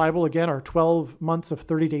years in the Bible, again, are 12 months of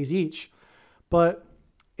 30 days each. But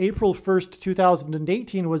April 1st,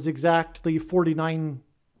 2018 was exactly 49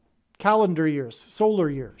 calendar years,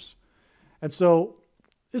 solar years. And so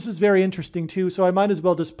this is very interesting too. So I might as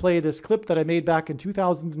well just play this clip that I made back in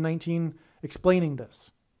 2019 explaining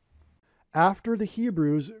this. After the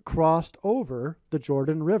Hebrews crossed over the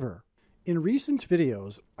Jordan River. In recent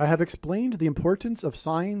videos, I have explained the importance of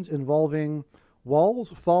signs involving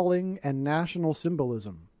walls falling and national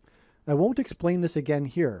symbolism. I won't explain this again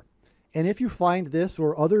here, and if you find this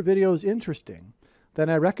or other videos interesting, then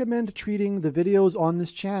I recommend treating the videos on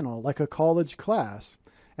this channel like a college class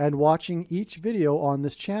and watching each video on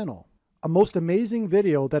this channel. A most amazing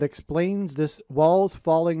video that explains this walls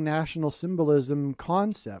falling national symbolism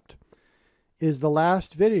concept is the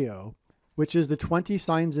last video, which is the 20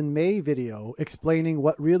 Signs in May video explaining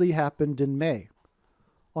what really happened in May.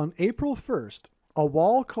 On April 1st, a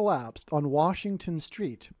wall collapsed on Washington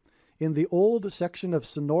Street in the old section of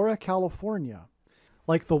Sonora, California.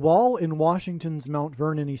 Like the wall in Washington's Mount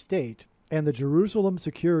Vernon estate and the Jerusalem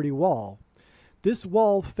Security Wall, this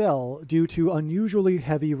wall fell due to unusually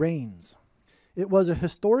heavy rains. It was a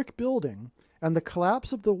historic building, and the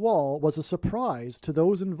collapse of the wall was a surprise to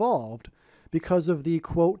those involved because of the,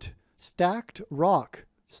 quote, stacked rock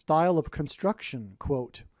style of construction,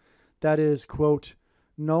 quote, that is, quote,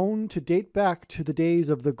 known to date back to the days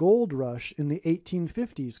of the gold rush in the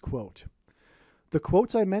 1850s, quote. The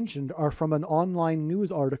quotes I mentioned are from an online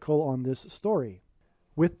news article on this story.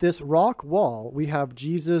 With this rock wall, we have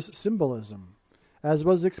Jesus symbolism. As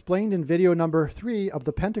was explained in video number 3 of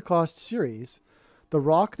the Pentecost series, the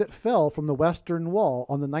rock that fell from the western wall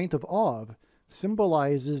on the 9th of Av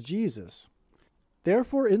symbolizes Jesus.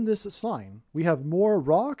 Therefore, in this sign, we have more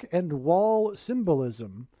rock and wall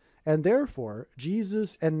symbolism, and therefore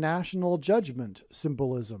Jesus and national judgment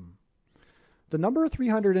symbolism. The number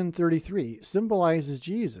 333 symbolizes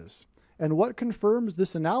Jesus, and what confirms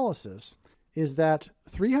this analysis is that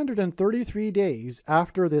 333 days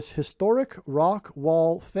after this historic rock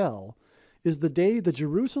wall fell is the day the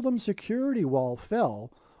Jerusalem Security Wall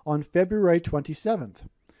fell on February 27th,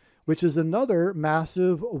 which is another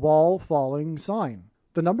massive wall falling sign.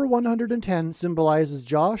 The number 110 symbolizes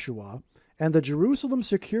Joshua, and the Jerusalem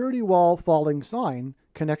Security Wall falling sign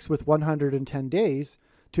connects with 110 days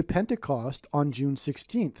to Pentecost on June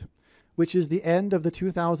 16th, which is the end of the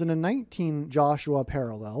 2019 Joshua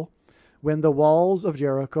parallel, when the walls of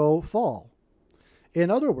Jericho fall. In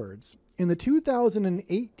other words, in the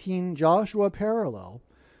 2018 Joshua parallel,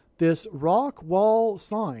 this rock wall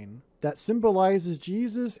sign that symbolizes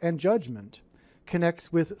Jesus and judgment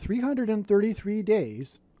connects with 333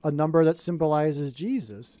 days, a number that symbolizes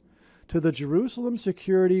Jesus, to the Jerusalem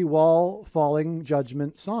Security Wall falling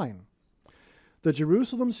judgment sign. The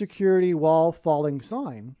Jerusalem Security Wall falling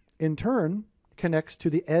sign, in turn, connects to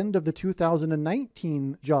the end of the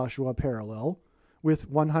 2019 Joshua parallel with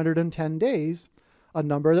 110 days, a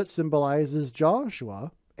number that symbolizes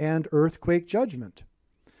Joshua and earthquake judgment.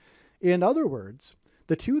 In other words,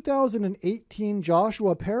 the 2018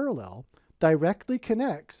 Joshua parallel directly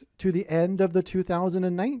connects to the end of the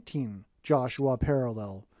 2019 Joshua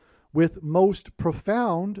parallel, with most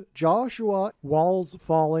profound Joshua walls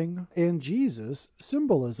falling and Jesus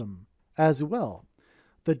symbolism as well.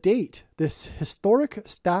 The date this historic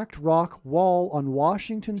stacked rock wall on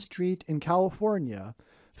Washington Street in California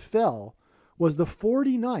fell was the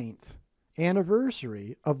 49th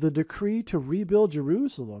anniversary of the decree to rebuild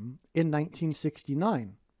Jerusalem in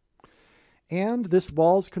 1969. And this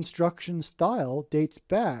wall's construction style dates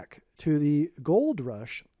back to the gold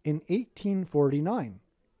rush in 1849.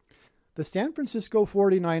 The San Francisco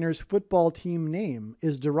 49ers football team name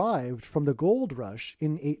is derived from the gold rush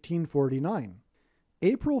in 1849.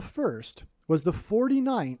 April 1st was the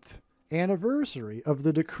 49th anniversary of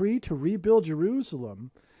the decree to rebuild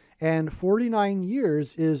Jerusalem, and 49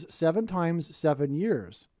 years is 7 times 7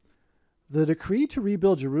 years. The decree to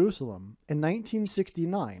rebuild Jerusalem in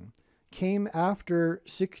 1969 came after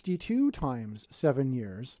 62 times 7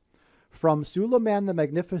 years from Suleiman the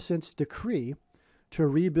Magnificent's decree to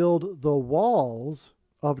rebuild the walls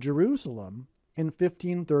of Jerusalem in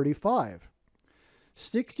 1535.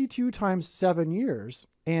 62 times 7 years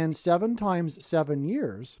and 7 times 7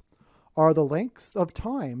 years are the lengths of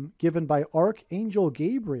time given by Archangel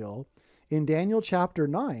Gabriel in Daniel chapter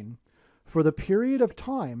 9 for the period of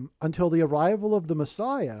time until the arrival of the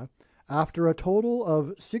Messiah after a total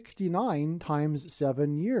of 69 times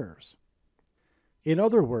 7 years. In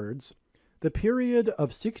other words, the period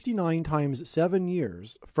of 69 times 7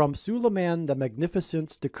 years from Suleiman the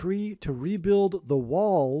Magnificent's decree to rebuild the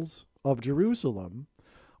walls of Jerusalem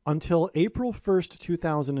until April 1st,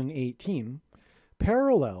 2018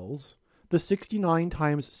 parallels the 69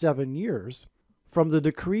 times 7 years from the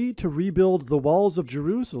decree to rebuild the walls of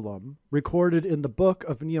Jerusalem recorded in the book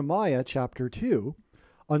of Nehemiah chapter 2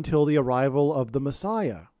 until the arrival of the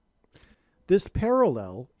Messiah. This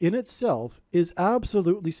parallel in itself is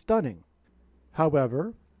absolutely stunning.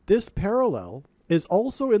 However, this parallel is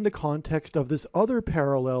also in the context of this other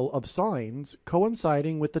parallel of signs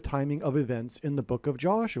coinciding with the timing of events in the book of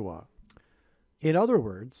Joshua. In other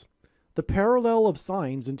words, the parallel of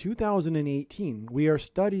signs in 2018 we are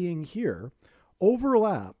studying here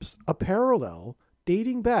overlaps a parallel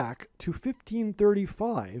dating back to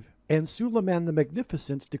 1535 and Suleiman the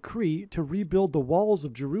Magnificent's decree to rebuild the walls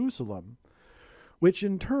of Jerusalem, which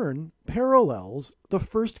in turn parallels the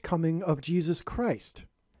first coming of Jesus Christ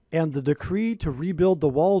and the decree to rebuild the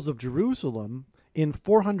walls of Jerusalem in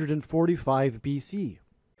 445 BC.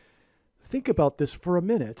 Think about this for a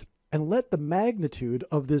minute and let the magnitude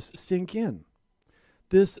of this sink in.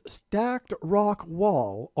 This stacked rock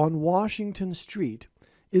wall on Washington Street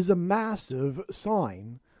is a massive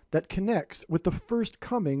sign that connects with the first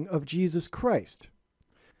coming of Jesus Christ.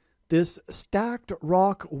 This stacked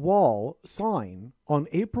rock wall sign on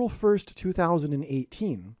April 1st,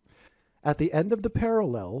 2018, at the end of the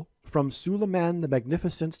parallel from Suleiman the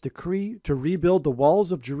Magnificent's decree to rebuild the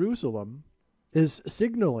walls of Jerusalem, is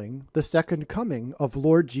signaling the second coming of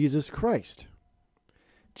Lord Jesus Christ.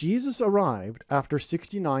 Jesus arrived after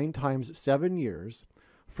 69 times 7 years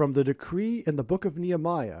from the decree in the book of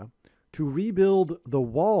Nehemiah to rebuild the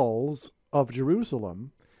walls of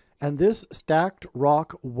Jerusalem, and this stacked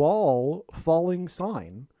rock wall falling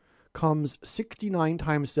sign comes 69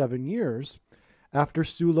 times 7 years after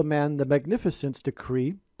Suleiman the Magnificent's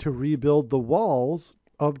decree to rebuild the walls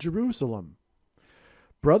of Jerusalem.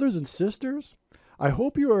 Brothers and sisters, I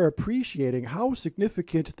hope you are appreciating how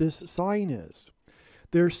significant this sign is.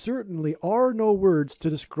 There certainly are no words to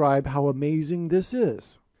describe how amazing this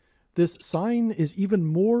is. This sign is even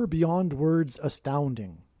more beyond words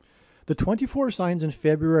astounding. The 24 Signs in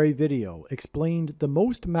February video explained the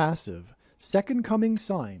most massive second coming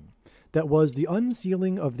sign that was the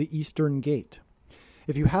unsealing of the Eastern Gate.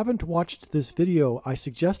 If you haven't watched this video, I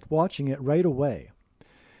suggest watching it right away.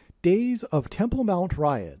 Days of Temple Mount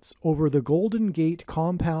riots over the Golden Gate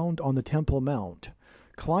compound on the Temple Mount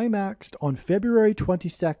climaxed on February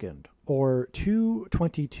 22nd, or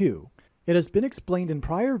 2/22. It has been explained in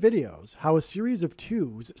prior videos how a series of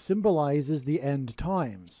twos symbolizes the end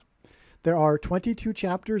times. There are 22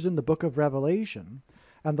 chapters in the book of Revelation,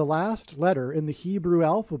 and the last letter in the Hebrew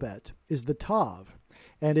alphabet is the Tav,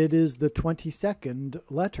 and it is the 22nd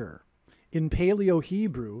letter. In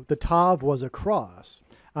Paleo-Hebrew, the Tav was a cross,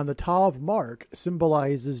 and the Tav mark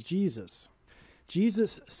symbolizes Jesus.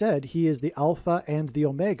 Jesus said he is the Alpha and the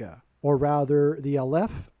Omega, or rather the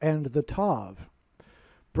Aleph and the Tav.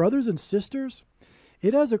 Brothers and sisters,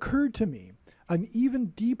 it has occurred to me an even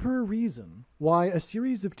deeper reason why a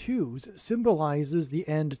series of twos symbolizes the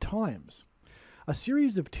end times. A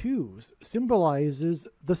series of twos symbolizes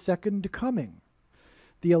the second coming.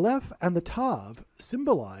 The Aleph and the Tav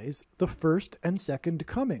symbolize the first and second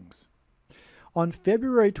comings. On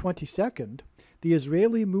February 22nd, the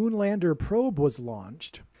Israeli Moonlander probe was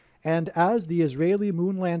launched, and as the Israeli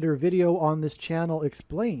Moonlander video on this channel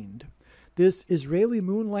explained, this Israeli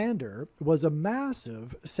Moonlander was a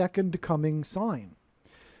massive second coming sign.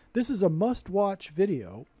 This is a must-watch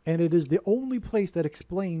video, and it is the only place that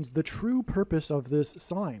explains the true purpose of this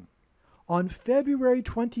sign. On February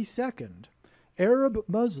 22nd, Arab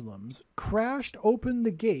Muslims crashed open the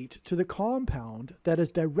gate to the compound that is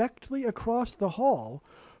directly across the hall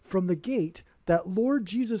from the gate that Lord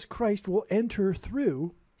Jesus Christ will enter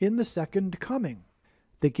through in the second coming.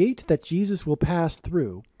 The gate that Jesus will pass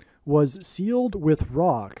through was sealed with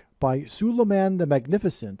rock by Suleiman the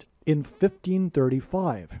Magnificent in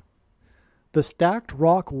 1535. The stacked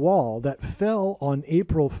rock wall that fell on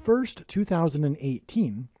April 1st,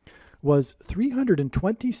 2018 was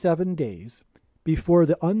 327 days before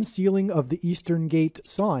the unsealing of the Eastern Gate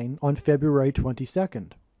sign on February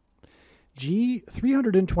 22nd.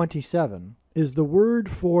 G327 is the word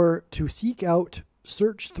for to seek out,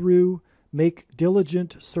 search through, make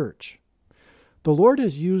diligent search. The Lord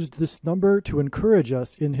has used this number to encourage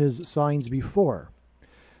us in his signs before.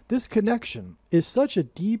 This connection is such a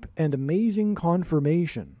deep and amazing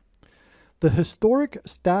confirmation. The historic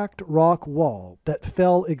stacked rock wall that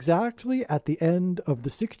fell exactly at the end of the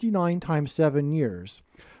 69 times 7 years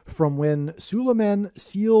from when Suleiman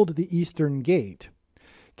sealed the Eastern Gate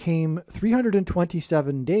came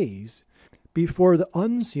 327 days before the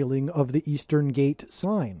unsealing of the Eastern Gate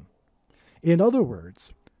sign. In other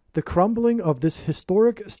words, the crumbling of this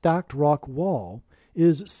historic stacked rock wall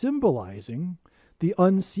is symbolizing the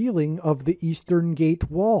unsealing of the Eastern Gate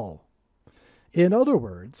Wall. In other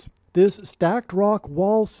words, this stacked rock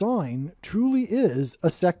wall sign truly is a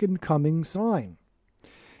second coming sign.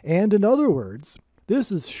 And in other words,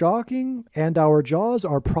 this is shocking, and our jaws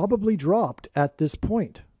are probably dropped at this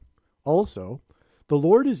point. Also, the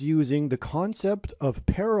Lord is using the concept of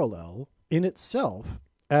parallel in itself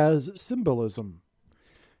as symbolism.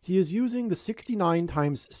 He is using the 69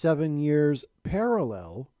 times 7 years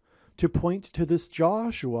parallel to point to this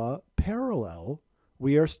Joshua parallel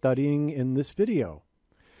we are studying in this video.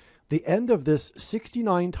 The end of this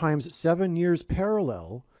 69 times 7 years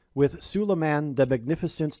parallel with Suleiman the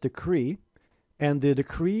Magnificent's decree and the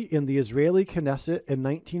decree in the Israeli Knesset in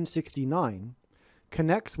 1969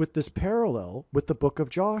 connects with this parallel with the book of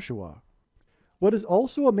Joshua. What is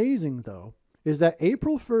also amazing, though, is that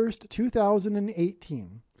April 1st,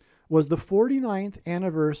 2018 was the 49th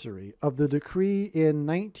anniversary of the decree in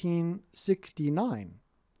 1969.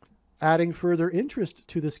 Adding further interest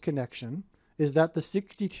to this connection is that the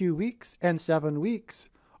 62 weeks and 7 weeks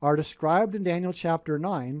are described in Daniel chapter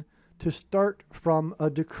 9 to start from a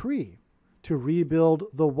decree to rebuild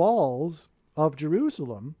the walls of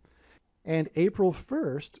Jerusalem. And April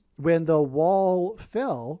 1st, when the wall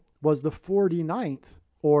fell, was the 49th,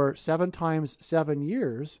 or 7 times 7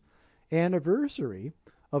 years, anniversary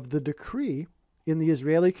of the decree in the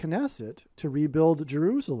Israeli Knesset to rebuild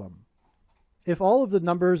Jerusalem. If all of the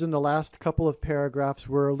numbers in the last couple of paragraphs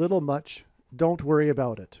were a little much, don't worry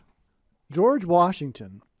about it. George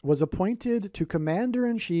Washington was appointed to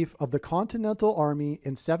Commander-in-Chief of the Continental Army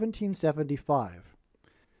in 1775.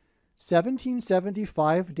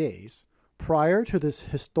 1775 days prior to this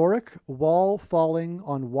historic wall falling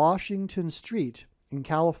on Washington Street in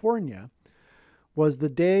California was the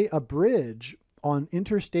day a bridge on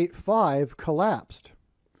Interstate 5 collapsed.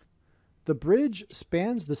 The bridge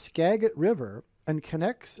spans the Skagit River and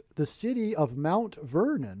connects the city of Mount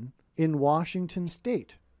Vernon in Washington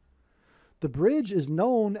State. The bridge is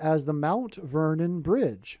known as the Mount Vernon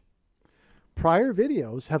Bridge. Prior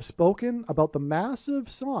videos have spoken about the massive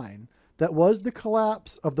sign that was the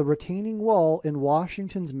collapse of the retaining wall in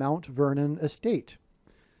Washington's Mount Vernon estate.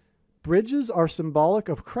 Bridges are symbolic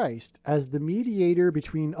of Christ as the mediator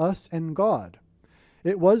between us and God.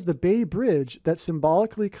 It was the Bay Bridge that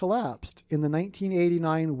symbolically collapsed in the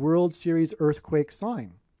 1989 World Series earthquake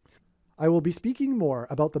sign. I will be speaking more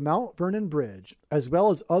about the Mount Vernon Bridge, as well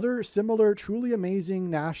as other similar truly amazing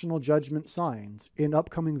national judgment signs in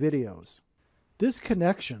upcoming videos. This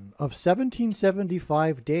connection of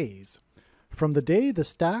 1775 days, from the day the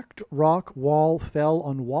stacked rock wall fell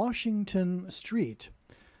on Washington Street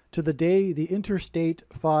to the day the Interstate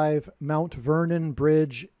 5 Mount Vernon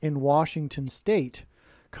Bridge in Washington State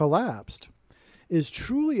collapsed, is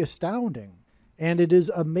truly astounding, and it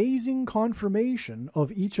is amazing confirmation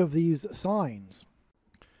of each of these signs.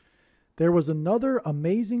 There was another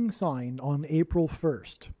amazing sign on April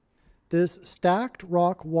 1st. This stacked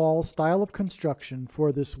rock wall style of construction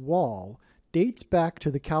for this wall dates back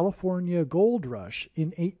to the California Gold Rush in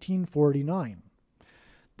 1849.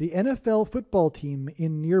 The NFL football team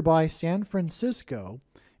in nearby San Francisco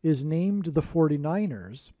is named the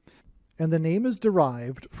 49ers, and the name is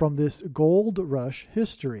derived from this gold rush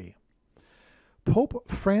history. Pope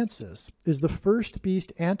Francis is the first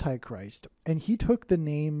beast Antichrist, and he took the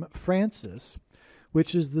name Francis,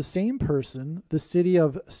 which is the same person the city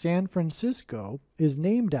of San Francisco is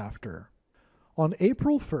named after. On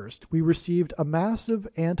April 1st, we received a massive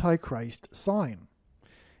Antichrist sign.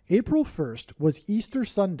 April 1st was Easter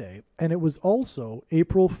Sunday, and it was also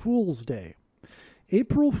April Fool's Day.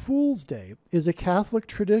 April Fool's Day is a Catholic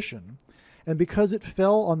tradition, and because it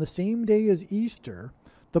fell on the same day as Easter,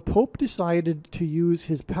 the Pope decided to use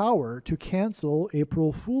his power to cancel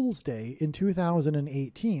April Fool's Day in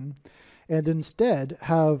 2018 and instead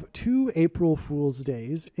have 2 April Fool's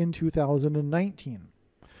Days in 2019.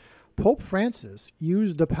 Pope Francis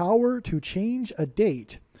used the power to change a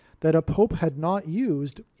date that a pope had not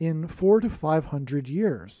used in 400 to 500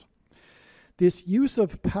 years. This use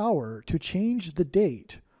of power to change the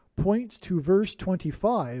date points to verse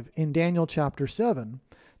 25 in Daniel chapter 7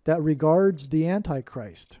 that regards the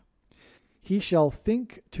Antichrist. He shall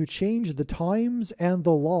think to change the times and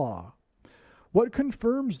the law. What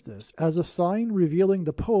confirms this as a sign revealing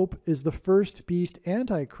the Pope is the first beast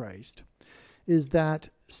Antichrist is that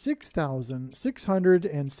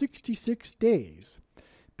 6,666 days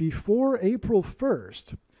before April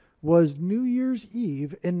 1st was New Year's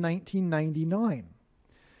Eve in 1999.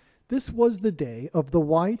 This was the day of the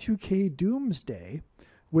Y2K doomsday,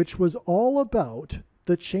 which was all about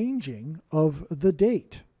the changing of the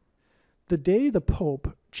date. The day the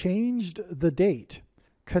Pope changed the date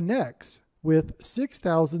connects with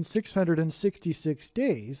 6,666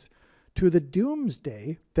 days to the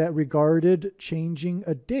doomsday that regarded changing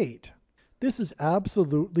a date. This is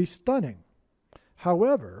absolutely stunning.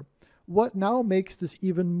 However, what now makes this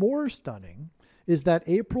even more stunning is that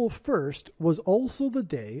April 1st was also the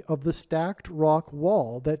day of the stacked rock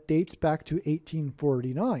wall that dates back to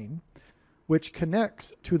 1849, which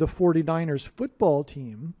connects to the 49ers football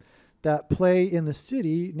team that play in the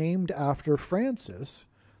city named after Francis,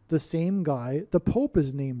 the same guy the Pope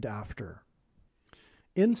is named after.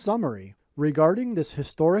 In summary, regarding this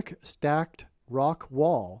historic stacked rock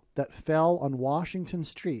wall that fell on Washington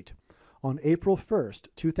Street on April 1st,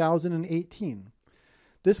 2018,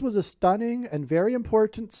 this was a stunning and very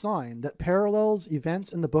important sign that parallels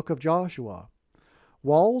events in the book of Joshua.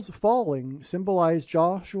 Walls falling symbolize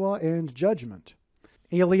Joshua and judgment.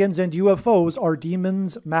 Aliens and UFOs are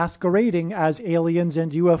demons masquerading as aliens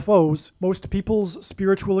and UFOs. Most people's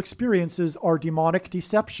spiritual experiences are demonic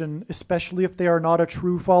deception, especially if they are not a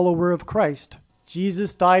true follower of Christ.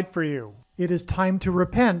 Jesus died for you. It is time to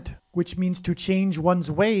repent, which means to change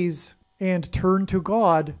one's ways and turn to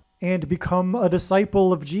God and become a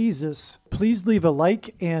disciple of Jesus. Please leave a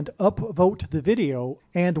like and upvote the video.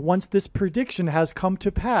 And once this prediction has come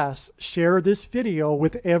to pass, share this video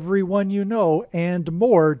with everyone you know, and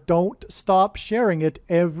more. Don't stop sharing it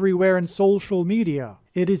everywhere in social media.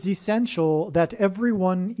 It is essential that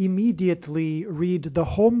everyone immediately read the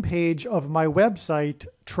homepage of my website,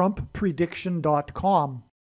 TrumpPrediction.com.